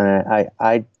this. And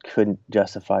I couldn't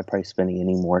justify probably spending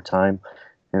any more time.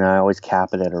 And I always cap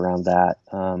it at around that.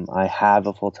 I have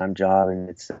a full-time job, and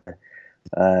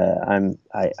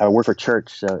I work for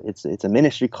church, so it's a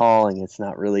ministry calling. It's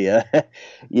not really a,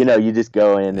 you just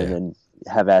go in and then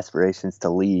have aspirations to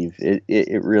leave.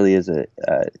 It really is a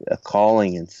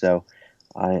calling. And so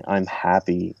I'm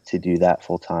happy to do that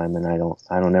full time. And I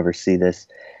don't ever see this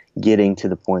getting to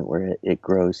the point where it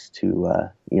grows to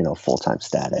full-time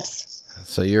status.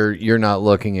 So you're not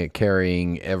looking at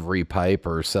carrying every pipe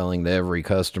or selling to every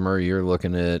customer. You're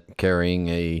looking at carrying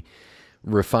a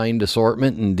refined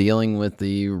assortment and dealing with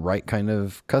the right kind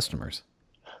of customers.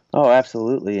 Oh,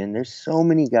 absolutely. And there's so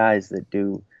many guys that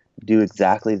do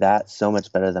exactly that so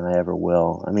much better than I ever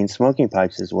will. I mean, smoking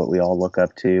pipes is what we all look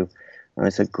up to.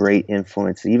 It's a great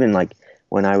influence. Even like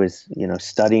when I was,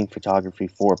 studying photography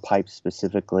for pipes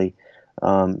specifically,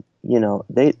 they're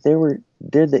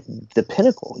the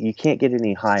pinnacle. You can't get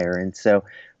any higher. And so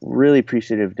really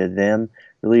appreciative to them,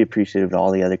 really appreciative to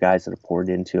all the other guys that have poured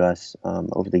into us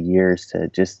over the years to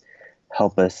just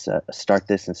help us start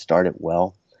this and start it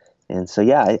well. And so,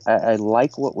 yeah, I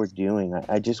like what we're doing.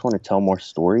 I just want to tell more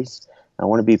stories. I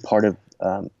want to be part of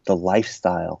the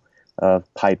lifestyle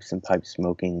of pipes and pipe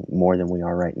smoking more than we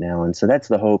are right now. And so that's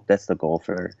the hope, that's the goal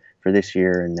for this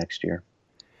year and next year.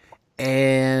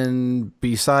 And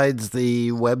besides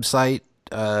the website,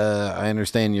 I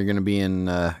understand you're going to be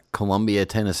in Columbia,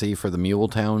 Tennessee for the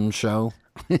Muletown show.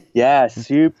 Yeah,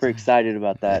 super excited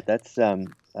about that. That's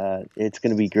it's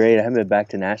going to be great. I haven't been back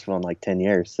to Nashville in like 10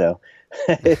 years, so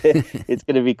it's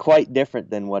going to be quite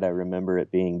different than what I remember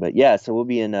it being. But yeah, so we'll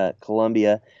be in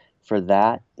Columbia for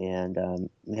that, and man,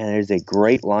 there's a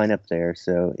great lineup there.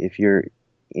 So if you're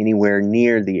anywhere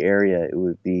near the area, it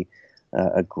would be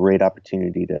a great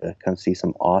opportunity to come see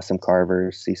some awesome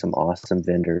carvers, see some awesome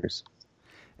vendors.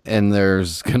 And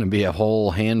there's going to be a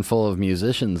whole handful of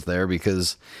musicians there,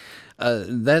 because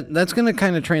that's going to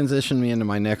kind of transition me into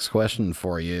my next question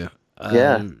for you.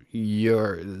 So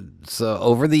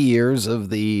over the years of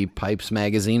the Pipes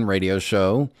Magazine radio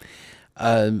show,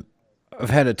 I've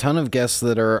had a ton of guests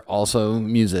that are also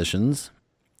musicians,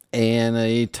 and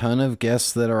a ton of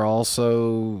guests that are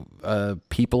also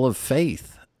people of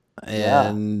faith,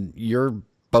 and you're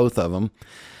both of them.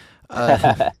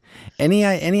 Any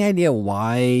idea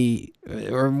why,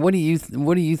 or what do you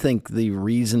think the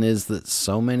reason is that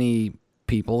so many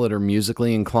people that are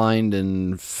musically inclined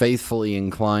and faithfully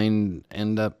inclined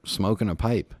end up smoking a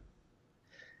pipe?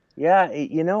 Yeah,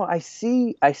 I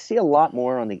see a lot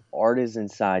more on the artisan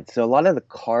side. So a lot of the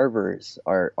carvers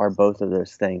are both of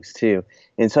those things too.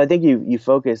 And so I think you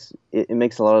focus, it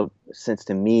makes a lot of sense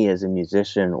to me as a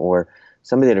musician or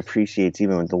somebody that appreciates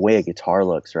even the way a guitar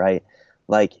looks, right?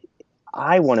 Like,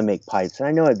 I want to make pipes, and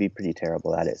I know I'd be pretty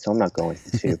terrible at it, so I'm not going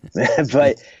to.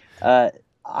 But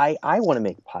I want to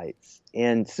make pipes.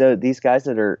 And so these guys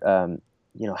that are,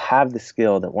 have the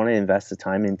skill, that want to invest the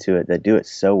time into it, that do it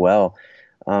so well,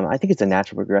 I think it's a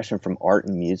natural progression from art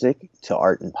and music to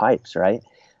art and pipes, right?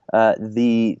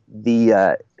 The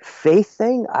faith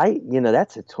thing,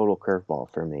 that's a total curveball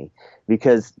for me,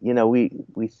 because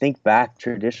we think back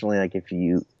traditionally, like if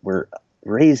you were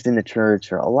raised in the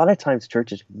church, or a lot of times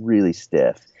church is really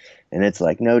stiff, and it's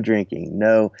like no drinking,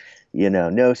 no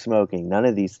smoking, none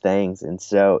of these things. And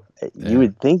so you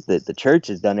would think that the church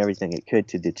has done everything it could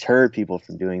to deter people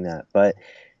from doing that. But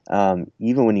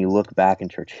even when you look back in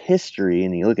church history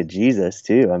and you look at Jesus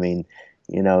too, I mean,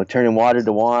 turning water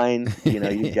to wine,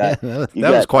 you've got that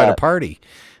was quite a party.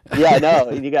 Yeah, no,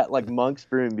 and you got like monks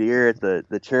brewing beer at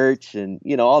the church, and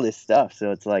all this stuff.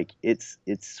 So it's like it's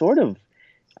sort of,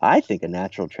 I think, a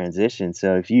natural transition.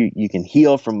 So if you can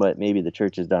heal from what maybe the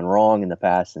church has done wrong in the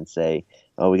past and say,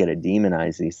 oh, we got to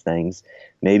demonize these things,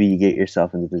 maybe you get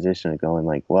yourself in the position of going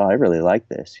like, well, I really like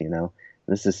this,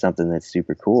 this is something that's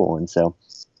super cool. And so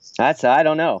I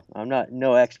don't know. I'm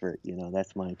no expert,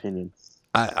 that's my opinion.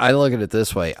 I look at it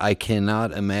this way. I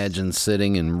cannot imagine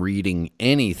sitting and reading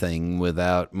anything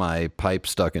without my pipe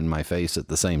stuck in my face at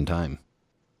the same time.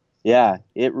 Yeah,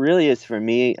 it really is for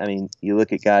me. I mean, you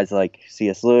look at guys like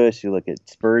C.S. Lewis, you look at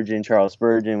Charles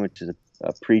Spurgeon, which is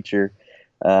a preacher,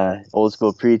 old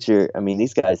school preacher. I mean,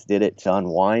 these guys did it to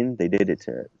unwind. They did it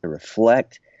to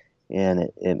reflect,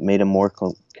 and it made them more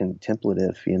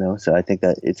contemplative, So I think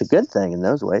that it's a good thing in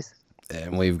those ways.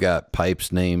 And we've got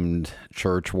pipes named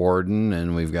Church Warden,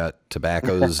 and we've got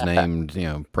tobaccos named,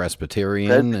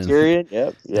 Presbyterian. Presbyterian,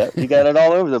 yep. You got it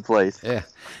all over the place. Yeah,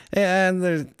 and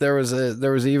there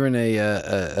was even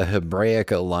a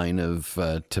Hebraica line of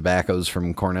tobaccos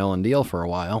from Cornell and Deal for a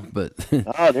while, but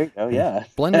oh, there you go, yeah.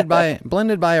 blended by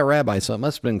a rabbi, so it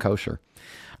must have been kosher.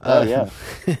 Oh yeah.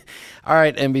 All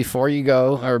right, and before you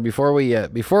go, or before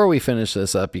we finish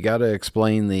this up, you got to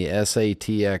explain the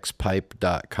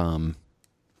satxpipe.com.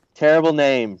 Terrible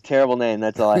name.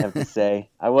 That's all I have to say.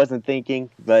 I wasn't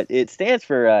thinking, but it stands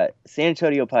for San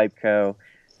Antonio Pipe Co.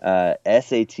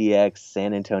 SATX,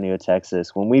 San Antonio,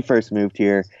 Texas. When we first moved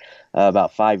here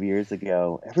about 5 years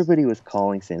ago, everybody was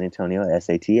calling San Antonio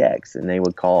SATX, and they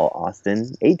would call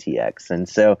Austin ATX, and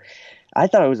so I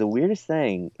thought it was the weirdest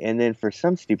thing, and then for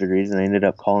some stupid reason, I ended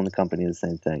up calling the company the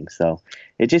same thing. So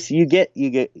it just you get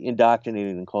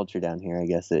indoctrinated in culture down here. I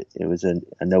guess it was a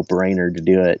no-brainer to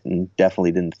do it, and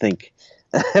definitely didn't think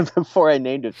before I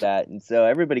named it that. And so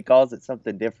everybody calls it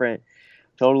something different.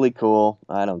 Totally cool.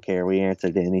 I don't care. We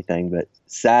answer to anything, but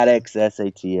SATX,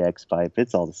 SATX pipe,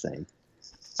 it's all the same.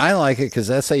 I like it because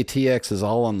SATX is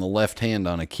all on the left hand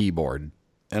on a keyboard.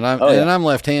 And I'm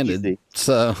left-handed, easy.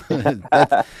 So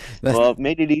that's well, it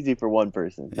made it easy for one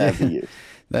person. That'd be you.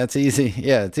 That's easy.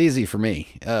 Yeah, it's easy for me.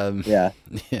 Yeah.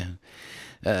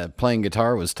 Playing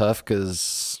guitar was tough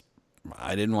because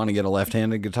I didn't want to get a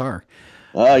left-handed guitar.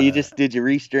 Oh, did you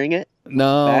restring it?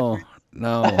 No.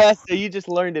 So you just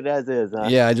learned it as is, huh?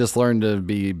 Yeah, I just learned to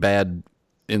be bad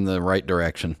in the right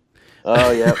direction.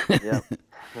 Oh, yep.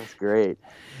 That's great.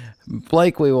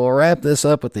 Blake, we will wrap this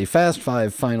up with the Fast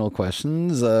 5 final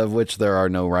questions, of which there are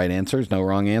no right answers, no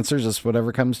wrong answers, just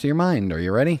whatever comes to your mind. Are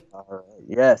you ready? All right.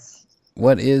 Yes.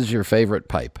 What is your favorite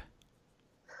pipe?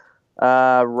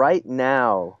 Right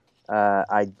now,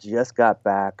 I just got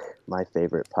back my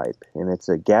favorite pipe, and it's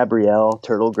a Gabrielle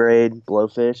Turtle Grade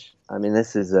Blowfish. I mean,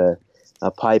 this is a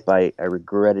pipe I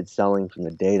regretted selling from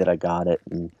the day that I got it,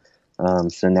 and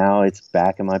so now it's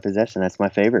back in my possession. That's my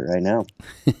favorite right now.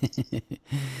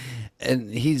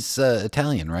 And he's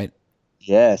Italian, right?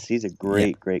 Yes, he's a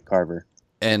great carver.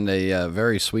 And a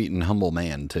very sweet and humble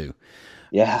man, too.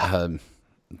 Yeah.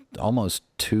 Almost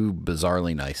too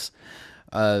bizarrely nice.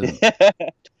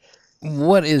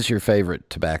 What is your favorite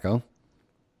tobacco?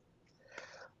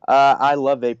 I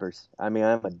love vapors. I mean,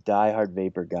 I'm a diehard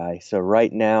vapor guy. So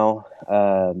right now,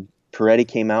 Peretti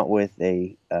came out with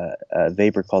a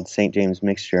vapor called St. James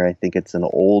Mixture. I think it's an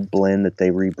old blend that they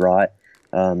rebrought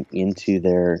into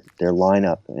their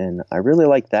lineup, and I really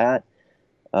like that.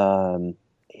 And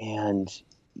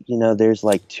there's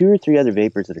like 2 or 3 other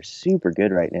vapors that are super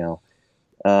good right now.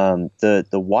 The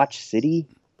Watch City,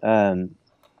 I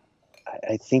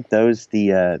think those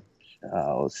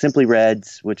Simply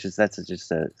Reds, that's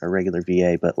just a regular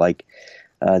VA, but like.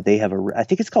 They have I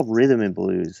think it's called Rhythm and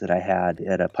Blues that I had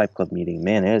at a Pipe Club meeting.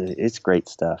 Man, it's great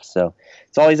stuff. So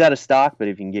it's always out of stock, but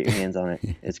if you can get your hands on it,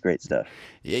 it's great stuff.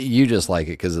 You just like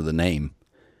it because of the name.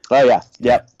 Oh yeah,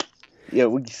 yep. Yeah,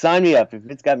 sign me up if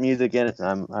it's got music in it.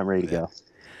 I'm ready to go.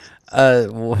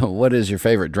 What is your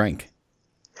favorite drink?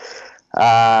 So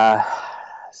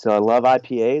I love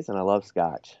IPAs and I love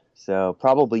Scotch. So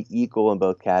probably equal in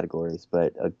both categories,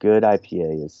 but a good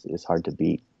IPA is hard to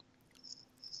beat.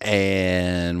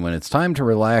 And when it's time to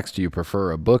relax, do you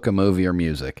prefer a book, a movie, or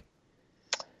music?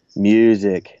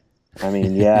 Music. I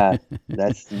mean, yeah,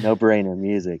 that's no-brainer,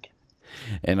 music.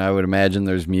 And I would imagine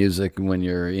there's music when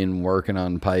you're in working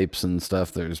on pipes and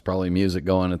stuff. There's probably music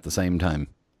going at the same time.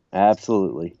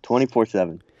 Absolutely.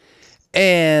 24/7.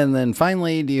 And then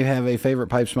finally, do you have a favorite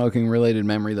pipe smoking related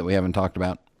memory that we haven't talked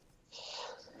about?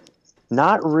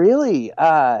 Not really.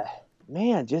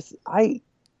 Man,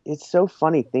 it's so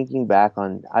funny thinking back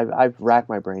on, I've racked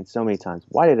my brain so many times.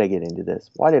 Why did I get into this?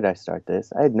 Why did I start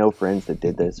this? I had no friends that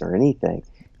did this or anything.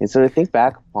 And so to think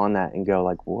back upon that and go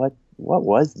like, what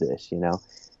was this,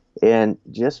 And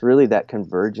just really that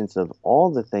convergence of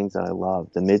all the things that I love,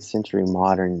 the mid-century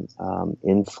modern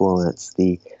influence,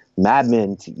 the Mad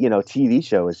Men, TV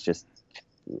show is just,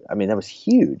 I mean, that was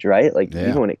huge, right? Like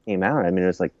even when it came out, I mean, it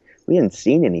was like, we hadn't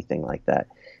seen anything like that.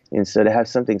 And so to have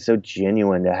something so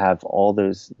genuine, to have all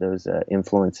those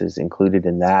influences included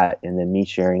in that, and then me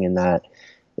sharing in that,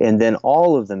 and then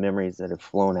all of the memories that have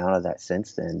flown out of that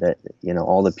since then, that,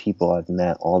 all the people I've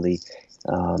met, all the,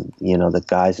 the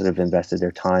guys that have invested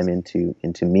their time into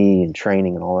me and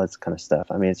training and all that kind of stuff.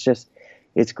 I mean,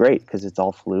 it's great because it's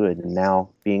all fluid. And now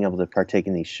being able to partake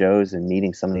in these shows and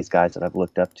meeting some of these guys that I've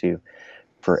looked up to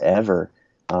forever,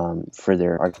 for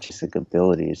their artistic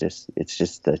ability it's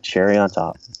just the cherry on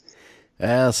top.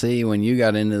 Well, see, when you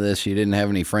got into this, you didn't have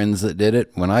any friends that did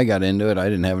it. When I got into it, I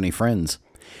didn't have any friends.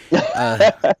 Look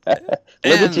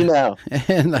at you now.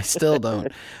 And I still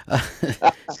don't.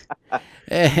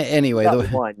 Anyway,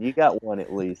 you got one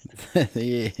at least.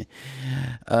 Yeah.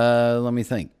 Let me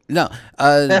think. No,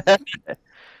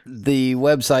 the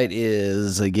website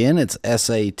is, again, it's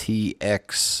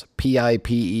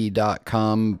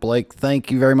satxpipe.com. Blake,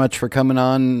 thank you very much for coming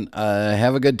on.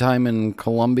 Have a good time in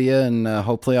Columbia, and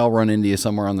hopefully I'll run into you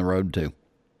somewhere on the road too.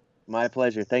 My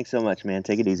pleasure. Thanks so much, man.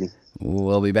 Take it easy.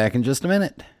 We'll be back in just a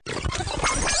minute.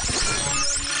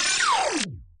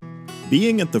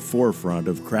 Being at the forefront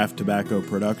of craft tobacco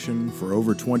production for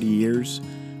over 20 years,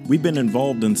 we've been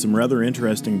involved in some rather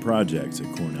interesting projects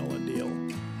at Cornell & Deal.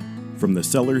 From the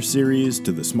Cellar Series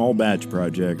to the Small Batch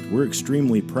Project, we're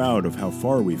extremely proud of how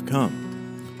far we've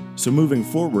come. So moving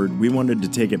forward, we wanted to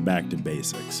take it back to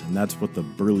basics, and that's what the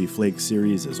Burley Flake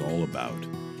series is all about.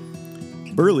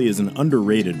 Burley is an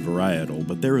underrated varietal,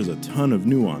 but there is a ton of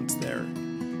nuance there.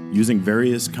 Using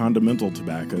various condimental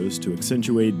tobaccos to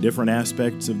accentuate different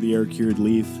aspects of the air-cured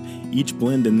leaf, each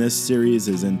blend in this series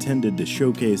is intended to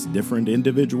showcase different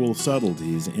individual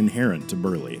subtleties inherent to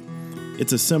Burley.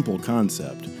 It's a simple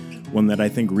concept, one that I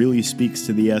think really speaks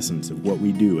to the essence of what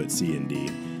we do at C&D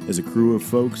as a crew of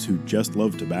folks who just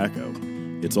love tobacco.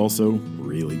 It's also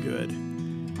really good.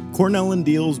 Cornell &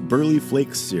 Deal's Burley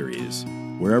Flakes series,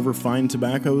 wherever fine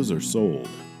tobaccos are sold.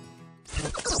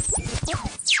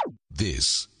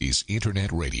 This is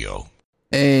Internet Radio.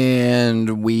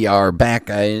 And we are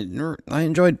back. I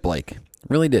enjoyed Blake.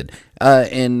 Really did.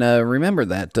 And remember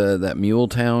that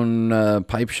Muletown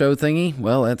pipe show thingy?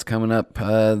 Well, that's coming up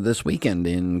this weekend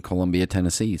in Columbia,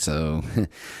 Tennessee. So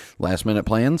last minute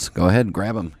plans, go ahead,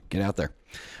 grab them. Get out there.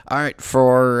 All right,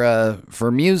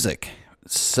 for music.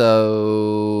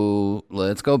 So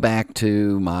let's go back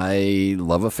to my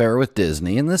love affair with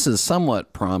Disney. And this is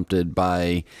somewhat prompted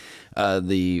by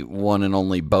the one and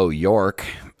only Bo York.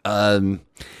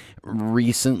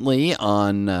 Recently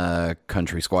on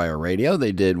Country Squire Radio,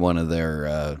 they did one of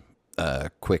their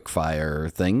quick fire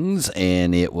things,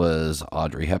 and it was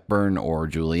Audrey Hepburn or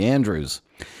Julie Andrews.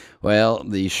 Well,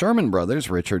 the Sherman brothers,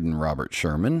 Richard and Robert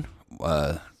Sherman,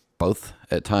 both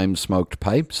at times smoked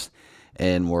pipes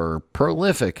and were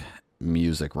prolific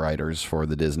music writers for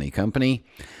the Disney Company.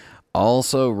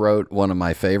 Also wrote one of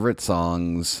my favorite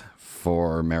songs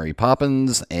for Mary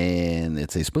Poppins, and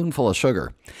it's A Spoonful of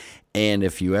Sugar. And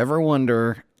if you ever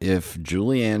wonder if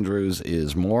Julie Andrews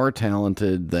is more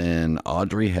talented than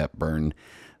Audrey Hepburn,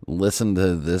 listen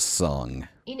to this song.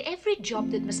 In every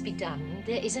job that must be done,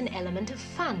 there is an element of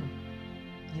fun.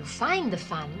 You find the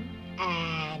fun,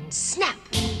 and snap!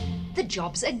 The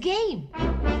job's a game.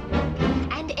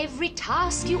 And every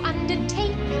task you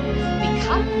undertake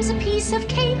becomes a piece of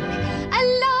cake,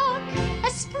 a lark,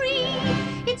 a spree.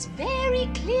 It's very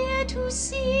clear to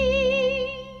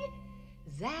see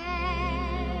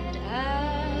that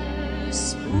a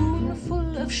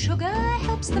spoonful of sugar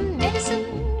helps the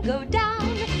medicine go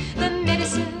down, the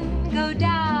medicine go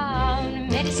down,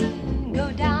 medicine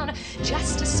go down.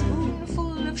 Just a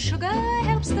spoonful of sugar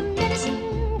helps the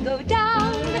medicine go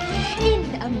down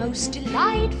in a most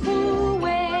delightful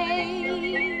way.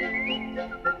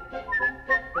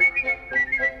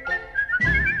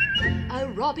 A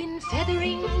robin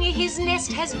feathering his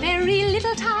nest has very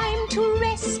little time to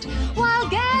rest while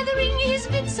gathering his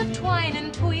bits of twine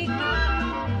and twig.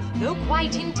 Though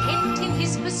quite intent in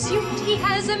his pursuit, he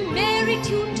has a merry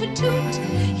tune to toot.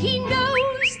 He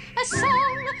knows a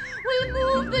song will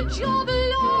move the job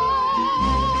along.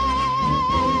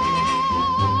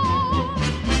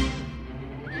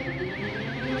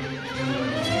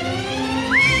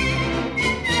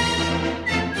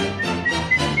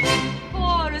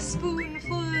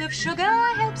 Sugar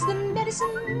helps the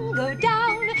medicine go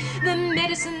down, the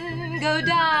medicine go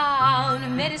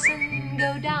down, medicine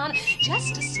go down.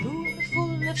 Just a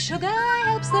spoonful of sugar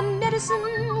helps the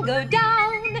medicine go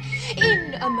down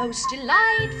in a most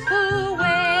delightful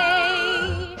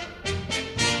way.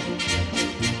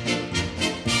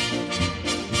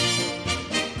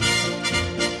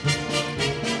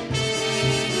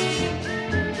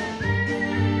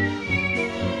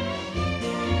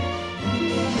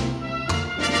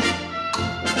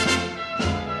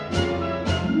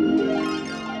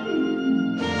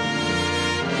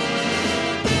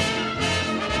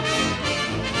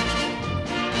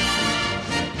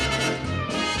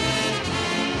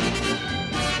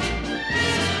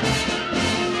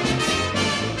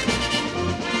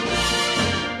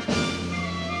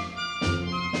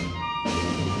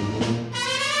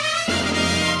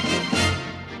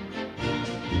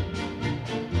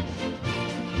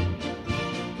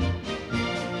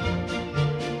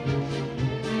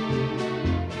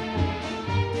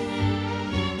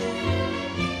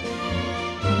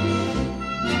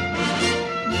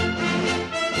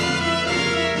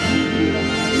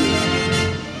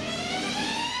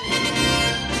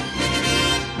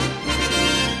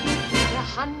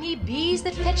 honeybees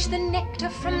that fetch the nectar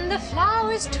from the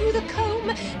flowers to the comb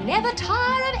never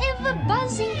tire of ever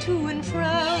buzzing to and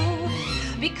fro,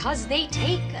 because they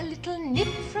take a little nip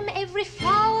from every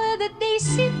flower that they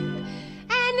sip,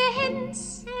 and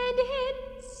hence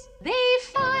they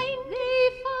find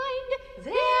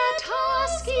their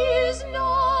task is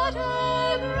not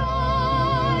a grind.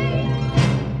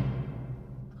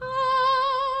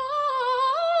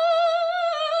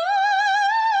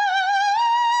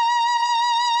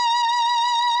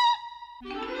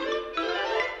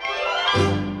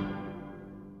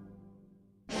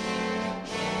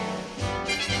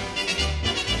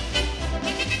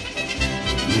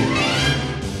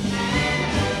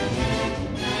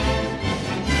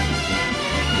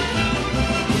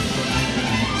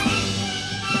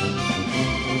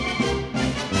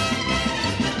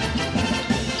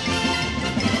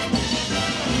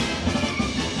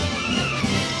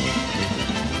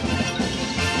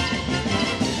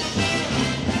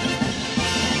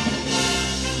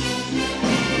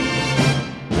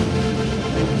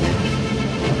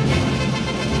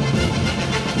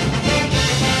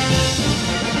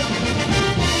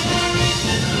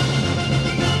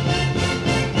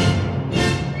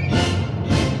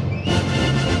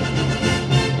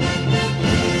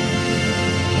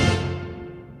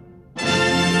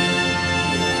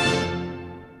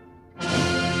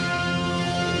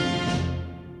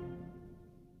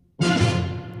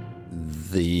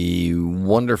 The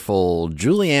wonderful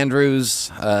Julie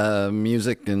Andrews,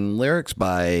 music and lyrics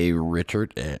by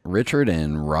Richard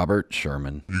and Robert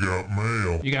Sherman. You got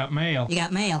mail. You got mail. You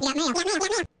got mail.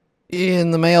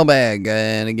 In the mailbag,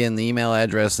 and again, the email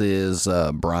address is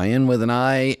Brian with an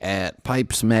I at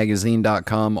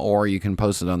PipesMagazine.com, or you can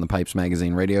post it on the Pipes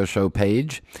Magazine radio show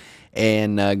page.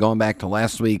 And going back to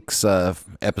last week's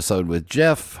episode with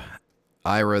Jeff,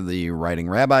 Ira, the writing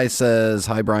rabbi, says,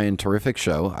 "Hi, Brian, terrific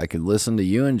show. I could listen to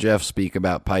you and Jeff speak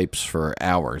about pipes for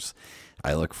hours.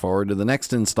 I look forward to the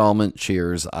next installment.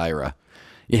 Cheers, Ira."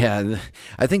 Yeah,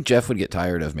 I think Jeff would get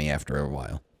tired of me after a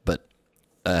while. But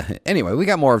anyway, we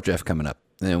got more of Jeff coming up.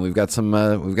 And we've got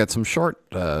some short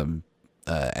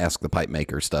Ask the Pipe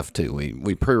Maker stuff, too.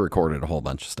 We pre-recorded a whole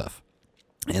bunch of stuff.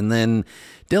 And then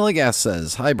Dilligas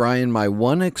says, "Hi, Brian. My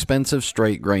one expensive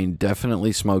straight grain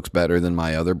definitely smokes better than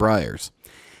my other briars.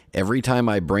 Every time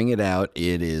I bring it out,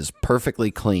 it is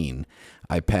perfectly clean.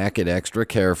 I pack it extra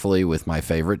carefully with my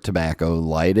favorite tobacco,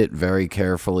 light it very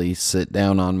carefully, sit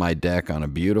down on my deck on a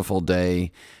beautiful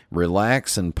day,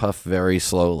 relax and puff very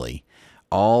slowly,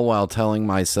 all while telling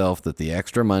myself that the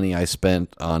extra money I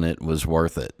spent on it was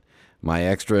worth it. My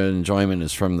extra enjoyment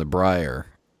is from the briar,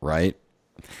 right?"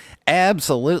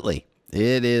 Absolutely.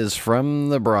 It is from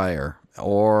the briar,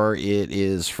 or it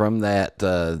is from that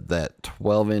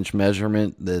 12-inch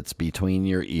measurement that's between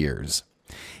your ears.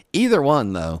 Either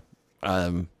one, though.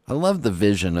 I love the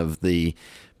vision of the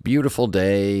beautiful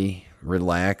day,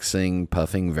 relaxing,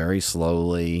 puffing very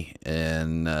slowly,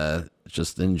 and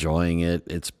just enjoying it.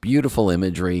 It's beautiful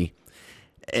imagery.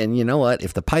 And you know what?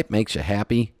 If the pipe makes you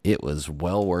happy, it was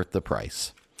well worth the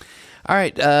price. All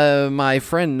right, my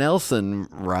friend Nelson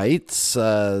writes,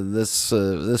 this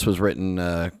was written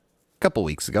a couple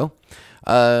weeks ago.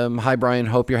 "Hi, Brian.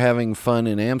 Hope you're having fun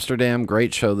in Amsterdam.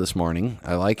 Great show this morning.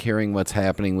 I like hearing what's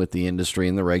happening with the industry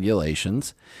and the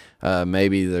regulations.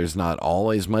 Maybe there's not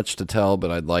always much to tell, but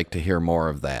I'd like to hear more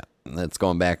of that." And that's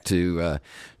going back to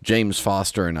James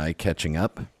Foster and I catching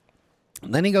up.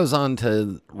 And then he goes on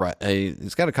to,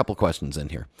 he's got a couple questions in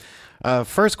here.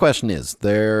 First question is,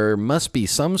 there must be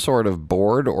some sort of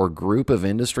board or group of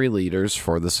industry leaders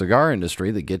for the cigar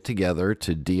industry that get together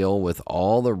to deal with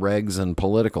all the regs and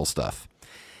political stuff.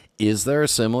 Is there a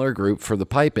similar group for the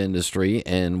pipe industry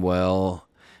and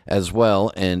as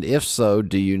well? And if so,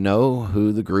 do you know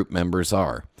who the group members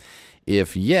are?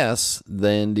 If yes,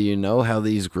 then do you know how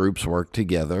these groups work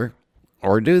together,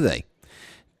 or do they?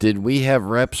 Did we have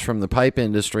reps from the pipe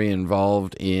industry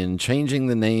involved in changing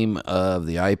the name of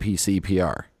the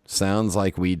IPCPR? Sounds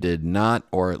like we did not,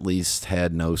 or at least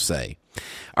had no say.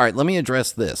 All right, let me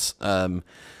address this.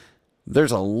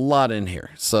 There's a lot in here,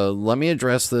 so let me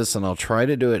address this, and I'll try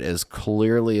to do it as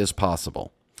clearly as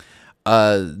possible.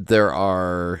 There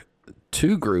are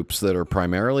two groups that are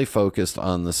primarily focused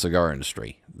on the cigar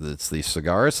industry. It's the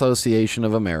Cigar Association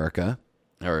of America,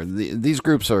 these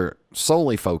groups are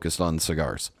solely focused on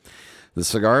cigars. The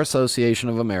Cigar Association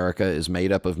of America is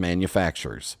made up of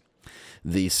manufacturers.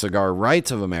 The Cigar Rights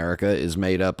of America is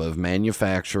made up of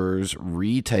manufacturers,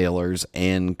 retailers,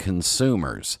 and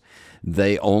consumers.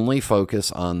 They only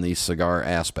focus on the cigar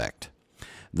aspect.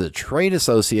 The Trade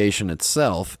Association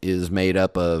itself is made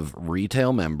up of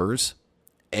retail members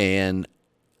and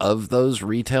of those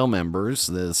retail members,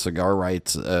 the cigar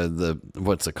rights,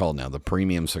 what's it called now? The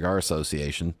Premium Cigar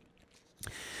Association.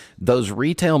 Those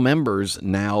retail members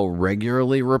now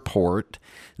regularly report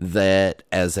that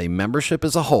as a membership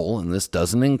as a whole, and this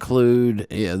doesn't include,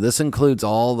 this includes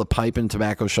all the pipe and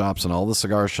tobacco shops and all the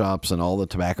cigar shops and all the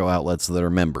tobacco outlets that are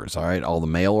members, all right? All the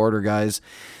mail order guys,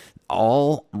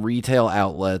 all retail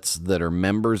outlets that are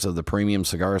members of the Premium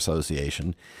Cigar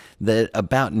Association, that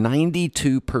about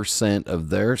 92% of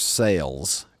their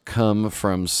sales come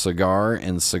from cigar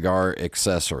and cigar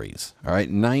accessories, all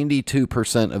right?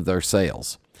 92% of their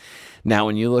sales. Now,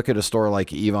 when you look at a store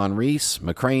like Yvonne Reese,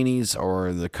 McCraney's,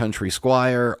 or the Country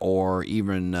Squire, or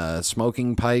even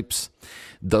Smoking Pipes,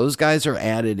 those guys are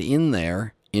added in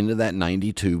there into that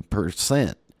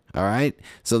 92%. All right,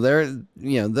 so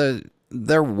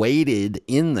they're weighted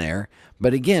in there,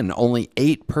 but again, only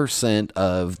 8%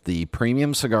 of the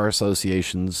Premium Cigar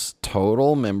Association's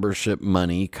total membership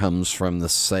money comes from the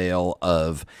sale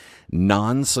of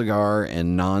non-cigar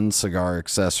and non-cigar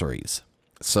accessories.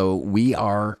 So we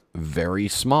are very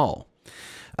small.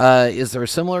 Is there a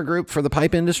similar group for the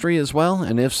pipe industry as well?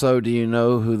 And if so, do you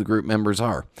know who the group members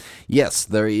are? Yes,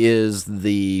 there is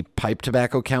the Pipe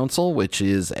Tobacco Council, which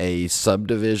is a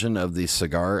subdivision of the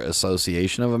Cigar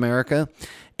Association of America.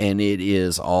 And it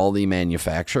is all the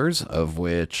manufacturers, of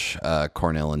which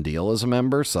Cornell & Diehl is a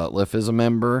member, Sutliff is a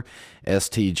member,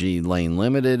 STG Lane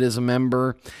Limited is a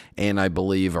member, and I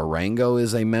believe Arango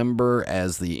is a member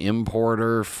as the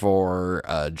importer for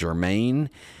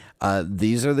Germain.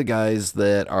 These are the guys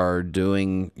that are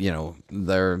doing,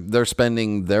 they're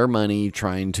spending their money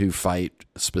trying to fight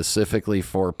specifically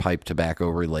for pipe tobacco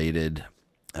related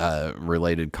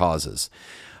causes.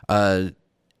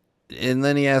 And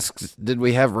then he asks, did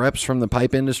we have reps from the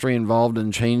pipe industry involved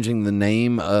in changing the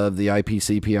name of the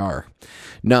IPCPR?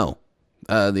 No.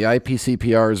 The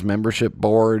IPCPR's membership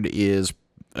board is,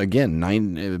 again,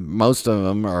 most of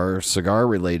them are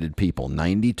cigar-related people.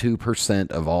 92%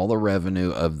 of all the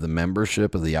revenue of the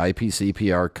membership of the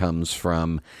IPCPR comes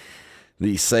from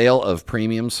the sale of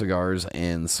premium cigars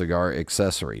and cigar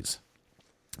accessories.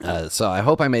 So I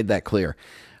hope I made that clear.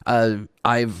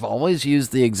 I've always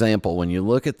used the example, when you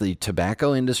look at the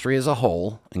tobacco industry as a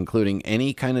whole, including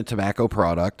any kind of tobacco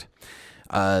product,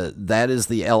 that is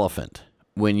the elephant.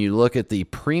 When you look at the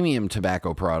premium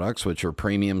tobacco products, which are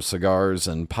premium cigars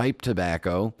and pipe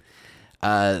tobacco,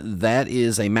 that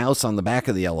is a mouse on the back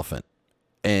of the elephant.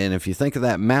 And if you think of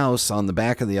that mouse on the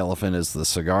back of the elephant as the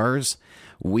cigars,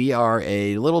 we are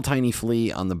a little tiny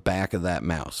flea on the back of that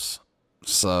mouse.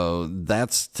 So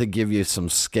that's to give you some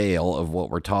scale of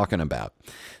what we're talking about.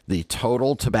 The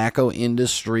total tobacco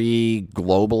industry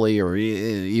globally, or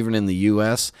even in the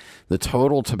U.S., the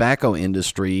total tobacco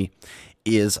industry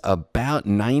is about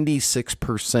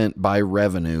 96% by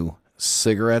revenue,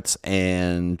 cigarettes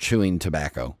and chewing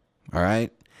tobacco. All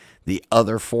right. The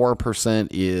other 4%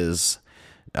 is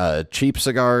cheap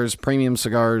cigars, premium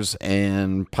cigars,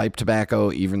 and pipe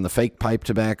tobacco, even the fake pipe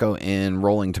tobacco and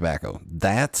rolling tobacco.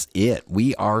 That's it.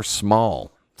 We are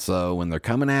small. So when they're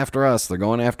coming after us, they're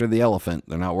going after the elephant.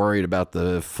 They're not worried about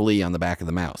the flea on the back of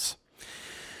the mouse.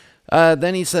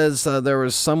 Then he says there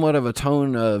was somewhat of a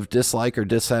tone of dislike or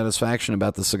dissatisfaction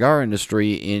about the cigar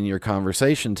industry in your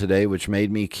conversation today, which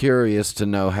made me curious to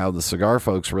know how the cigar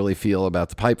folks really feel about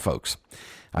the pipe folks.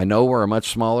 I know we're a much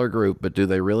smaller group, but do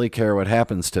they really care what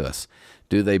happens to us?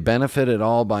 Do they benefit at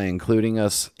all by including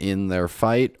us in their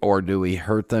fight, or do we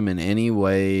hurt them in any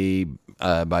way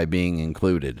by being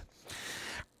included?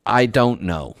 I don't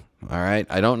know. All right.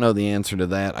 I don't know the answer to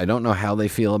that. I don't know how they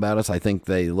feel about us. I think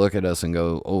they look at us and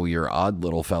go, oh, you're odd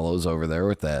little fellows over there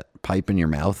with that pipe in your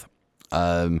mouth.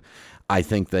 I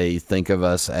think they think of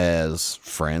us as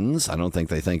friends. I don't think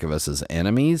they think of us as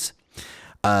enemies.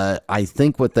 I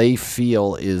think what they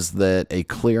feel is that a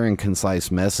clear and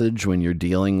concise message when you're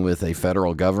dealing with a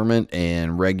federal government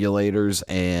and regulators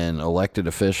and elected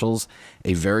officials,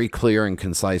 a very clear and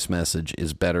concise message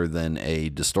is better than a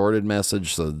distorted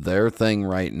message. So their thing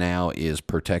right now is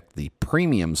protect the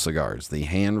premium cigars, the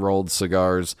hand-rolled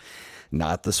cigars,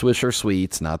 not the Swisher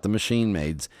Sweets, not the machine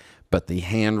maids, but the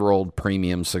hand-rolled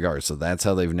premium cigars. So that's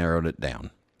how they've narrowed it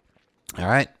down. All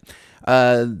right.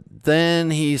 Then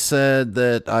he said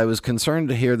that I was concerned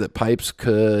to hear that pipes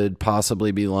could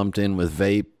possibly be lumped in with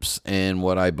vapes and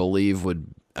what I believe would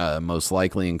most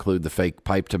likely include the fake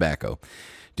pipe tobacco.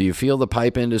 Do you feel the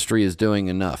pipe industry is doing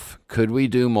enough? Could we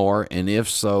do more? And if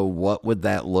so, what would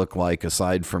that look like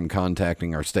aside from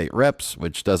contacting our state reps,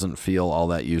 which doesn't feel all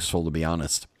that useful, to be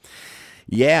honest?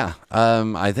 Yeah,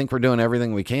 I think we're doing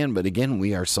everything we can. But again,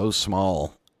 we are so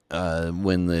small.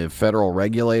 when the federal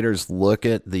regulators look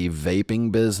at the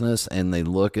vaping business and they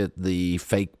look at the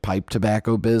fake pipe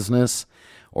tobacco business,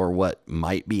 or what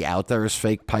might be out there as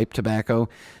fake pipe tobacco,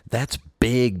 that's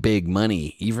big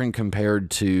money, even compared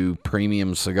to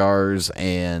premium cigars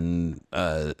and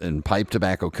pipe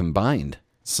tobacco combined.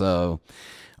 So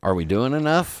are we doing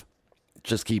enough?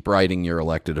 Just keep writing your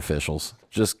elected officials.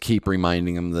 Just keep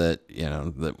reminding them that,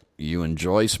 that you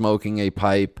enjoy smoking a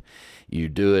pipe. You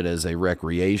do it as a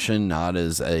recreation, not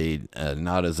as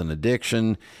an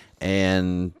addiction,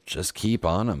 and just keep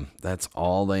on them. That's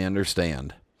all they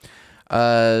understand.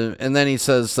 And then he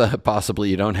says, possibly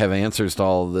you don't have answers to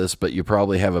all of this, but you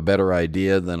probably have a better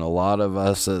idea than a lot of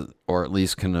us, or at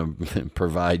least can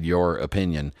provide your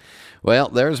opinion. Well,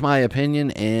 there's my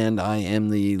opinion, and I am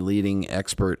the leading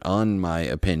expert on my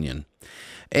opinion.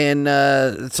 And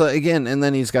so again, and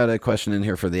then he's got a question in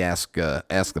here for the Ask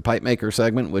the Pipe Maker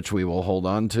segment, which we will hold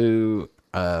on to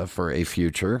for a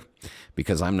future,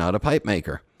 because I'm not a pipe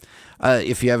maker.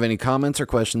 If you have any comments or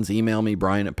questions, email me,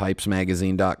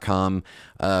 Brian@PipesMagazine.com.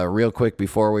 Real quick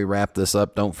before we wrap this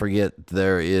up, don't forget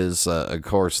there is, of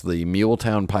course, the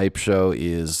Muletown Pipe Show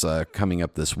is coming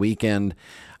up this weekend.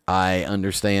 I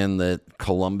understand that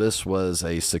Columbus was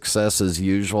a success as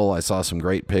usual. I saw some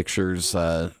great pictures.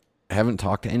 Haven't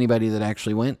talked to anybody that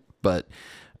actually went, but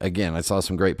again, I saw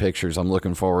some great pictures. I'm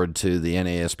looking forward to the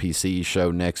NASPC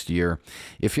show next year.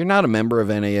 If you're not a member of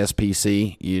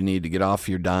NASPC, you need to get off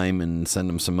your dime and send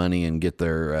them some money and get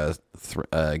their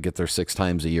 6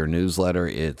 times a year newsletter.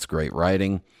 It's great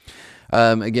writing.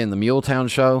 Again, the Muletown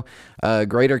Show,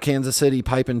 Greater Kansas City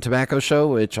Pipe and Tobacco Show,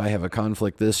 which I have a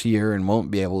conflict this year and won't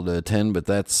be able to attend, but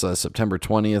that's September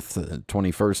 20th,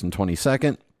 21st, and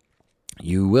 22nd.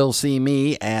 You will see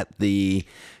me at the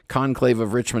Conclave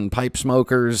of Richmond Pipe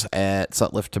Smokers at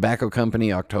Sutliff Tobacco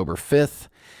Company, October 5th.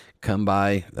 Come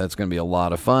by. That's going to be a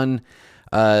lot of fun.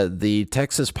 The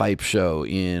Texas Pipe Show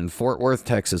in Fort Worth,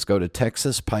 Texas. Go to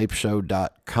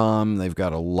texaspipeshow.com. They've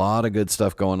got a lot of good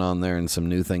stuff going on there and some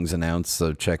new things announced,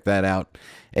 so check that out.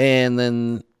 And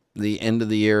then the end of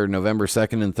the year, November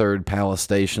 2nd and 3rd, Palace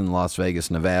Station, Las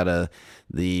Vegas, Nevada,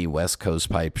 the West Coast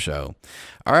Pipe Show.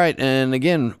 All right, and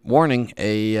again, warning,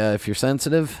 if you're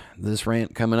sensitive, this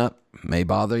rant coming up may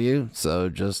bother you, so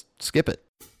just skip it.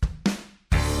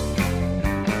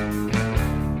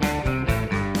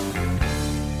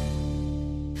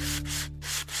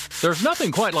 There's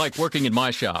nothing quite like working in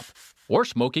my shop or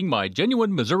smoking my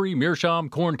genuine Missouri Meerschaum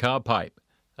corncob pipe,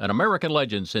 an American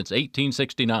legend since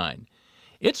 1869.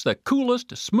 It's the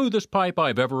coolest, smoothest pipe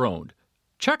I've ever owned.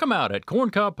 Check them out at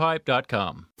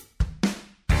corncobpipe.com.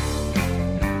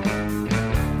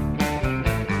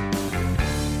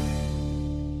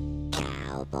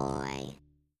 Cowboy.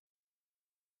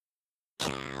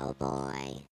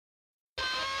 Cowboy.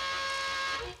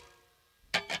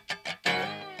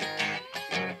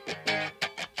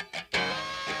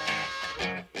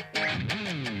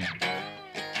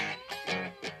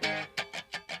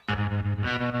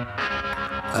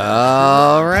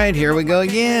 All right, here we go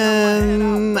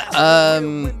again.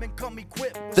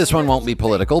 This one won't be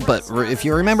political, but if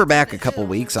you remember back a couple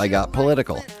weeks, I got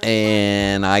political,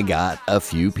 and I got a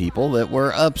few people that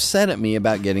were upset at me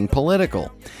about getting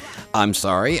political. I'm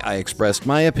sorry, I expressed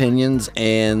my opinions,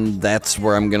 and that's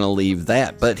where I'm going to leave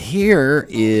that. But here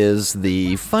is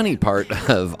the funny part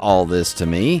of all this to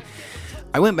me.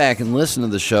 I went back and listened to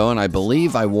the show, and I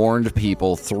believe I warned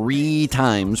people 3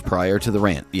 times prior to the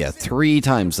rant. Yeah, 3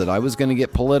 times that I was going to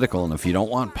get political, and if you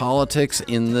don't want politics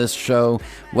in this show,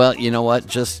 well, you know what?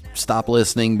 Just stop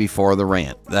listening before the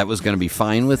rant. That was going to be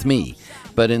fine with me.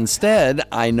 But instead,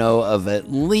 I know of at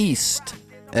least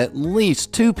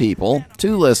 2 people,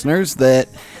 2 listeners that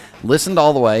listened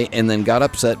all the way and then got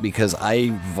upset because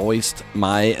I voiced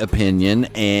my opinion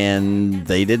and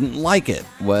they didn't like it.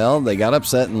 Well, they got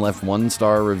upset and left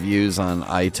 1-star reviews on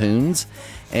iTunes,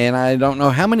 and I don't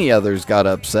know how many others got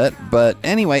upset, but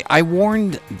anyway, I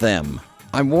warned them.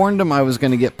 I warned them I was going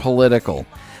to get political.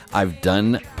 I've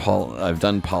done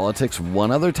politics one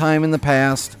other time in the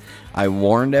past. I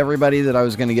warned everybody that I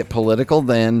was going to get political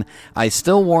then. I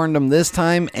still warned them this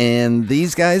time, and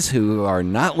these guys who are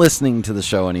not listening to the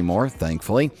show anymore,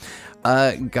 thankfully,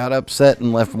 got upset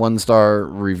and left 1-star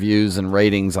reviews and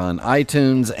ratings on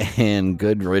iTunes, and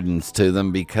good riddance to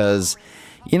them, because,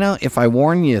 you know, if I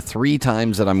warn you 3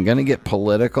 times that I'm going to get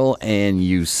political and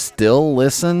you still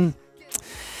listen,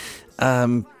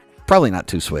 probably not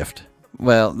too swift.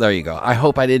 Well, there you go. I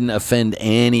hope I didn't offend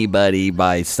anybody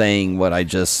by saying what I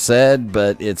just said,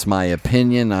 but it's my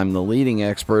opinion. I'm the leading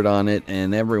expert on it,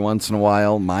 and every once in a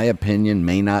while, my opinion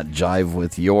may not jive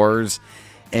with yours,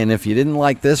 And if you didn't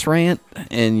like this rant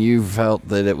and you felt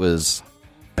that it was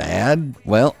bad,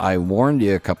 well, I warned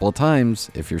you a couple of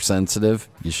times. If you're sensitive,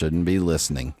 you shouldn't be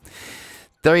listening.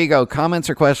 There you go. Comments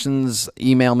or questions,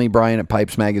 email me, Brian at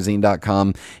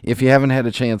PipesMagazine.com. If you haven't had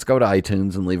a chance, go to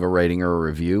iTunes and leave a rating or a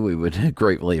review. We would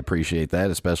greatly appreciate that,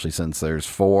 especially since there's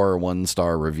 4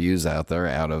 one-star reviews out there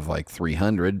out of like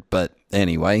 300. But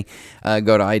anyway,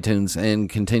 go to iTunes and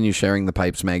continue sharing the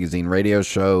Pipes Magazine radio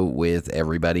show with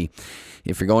everybody.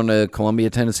 If you're going to Columbia,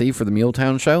 Tennessee for the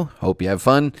Muletown show, hope you have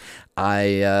fun.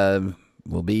 I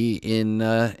will be in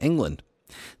England.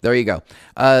 There you go.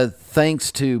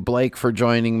 Thanks to Blake for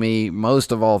joining me.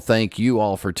 Most of all, thank you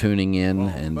all for tuning in.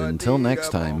 And until next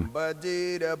time.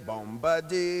 Happy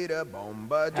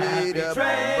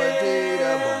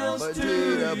trails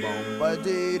to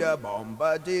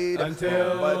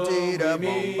until we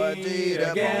meet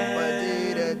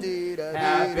again.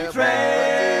 Happy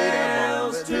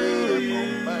trails to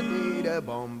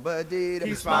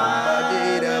keep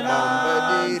smiling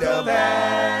until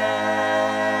then.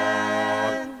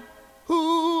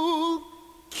 Who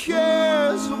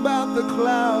cares about the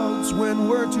clouds when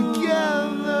we're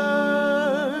together?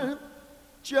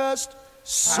 Just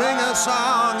sing a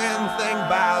song and think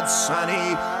about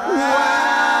sunny weather.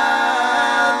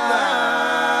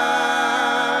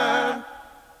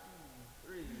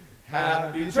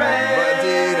 Happy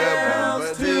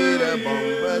trails to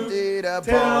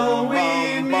till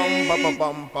we meet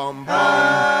again.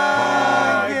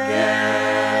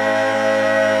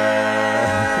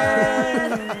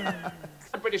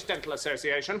 British Dental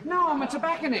Association. No, I'm a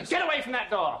tobacconist. Get away from that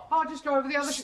door. I'll just go over the other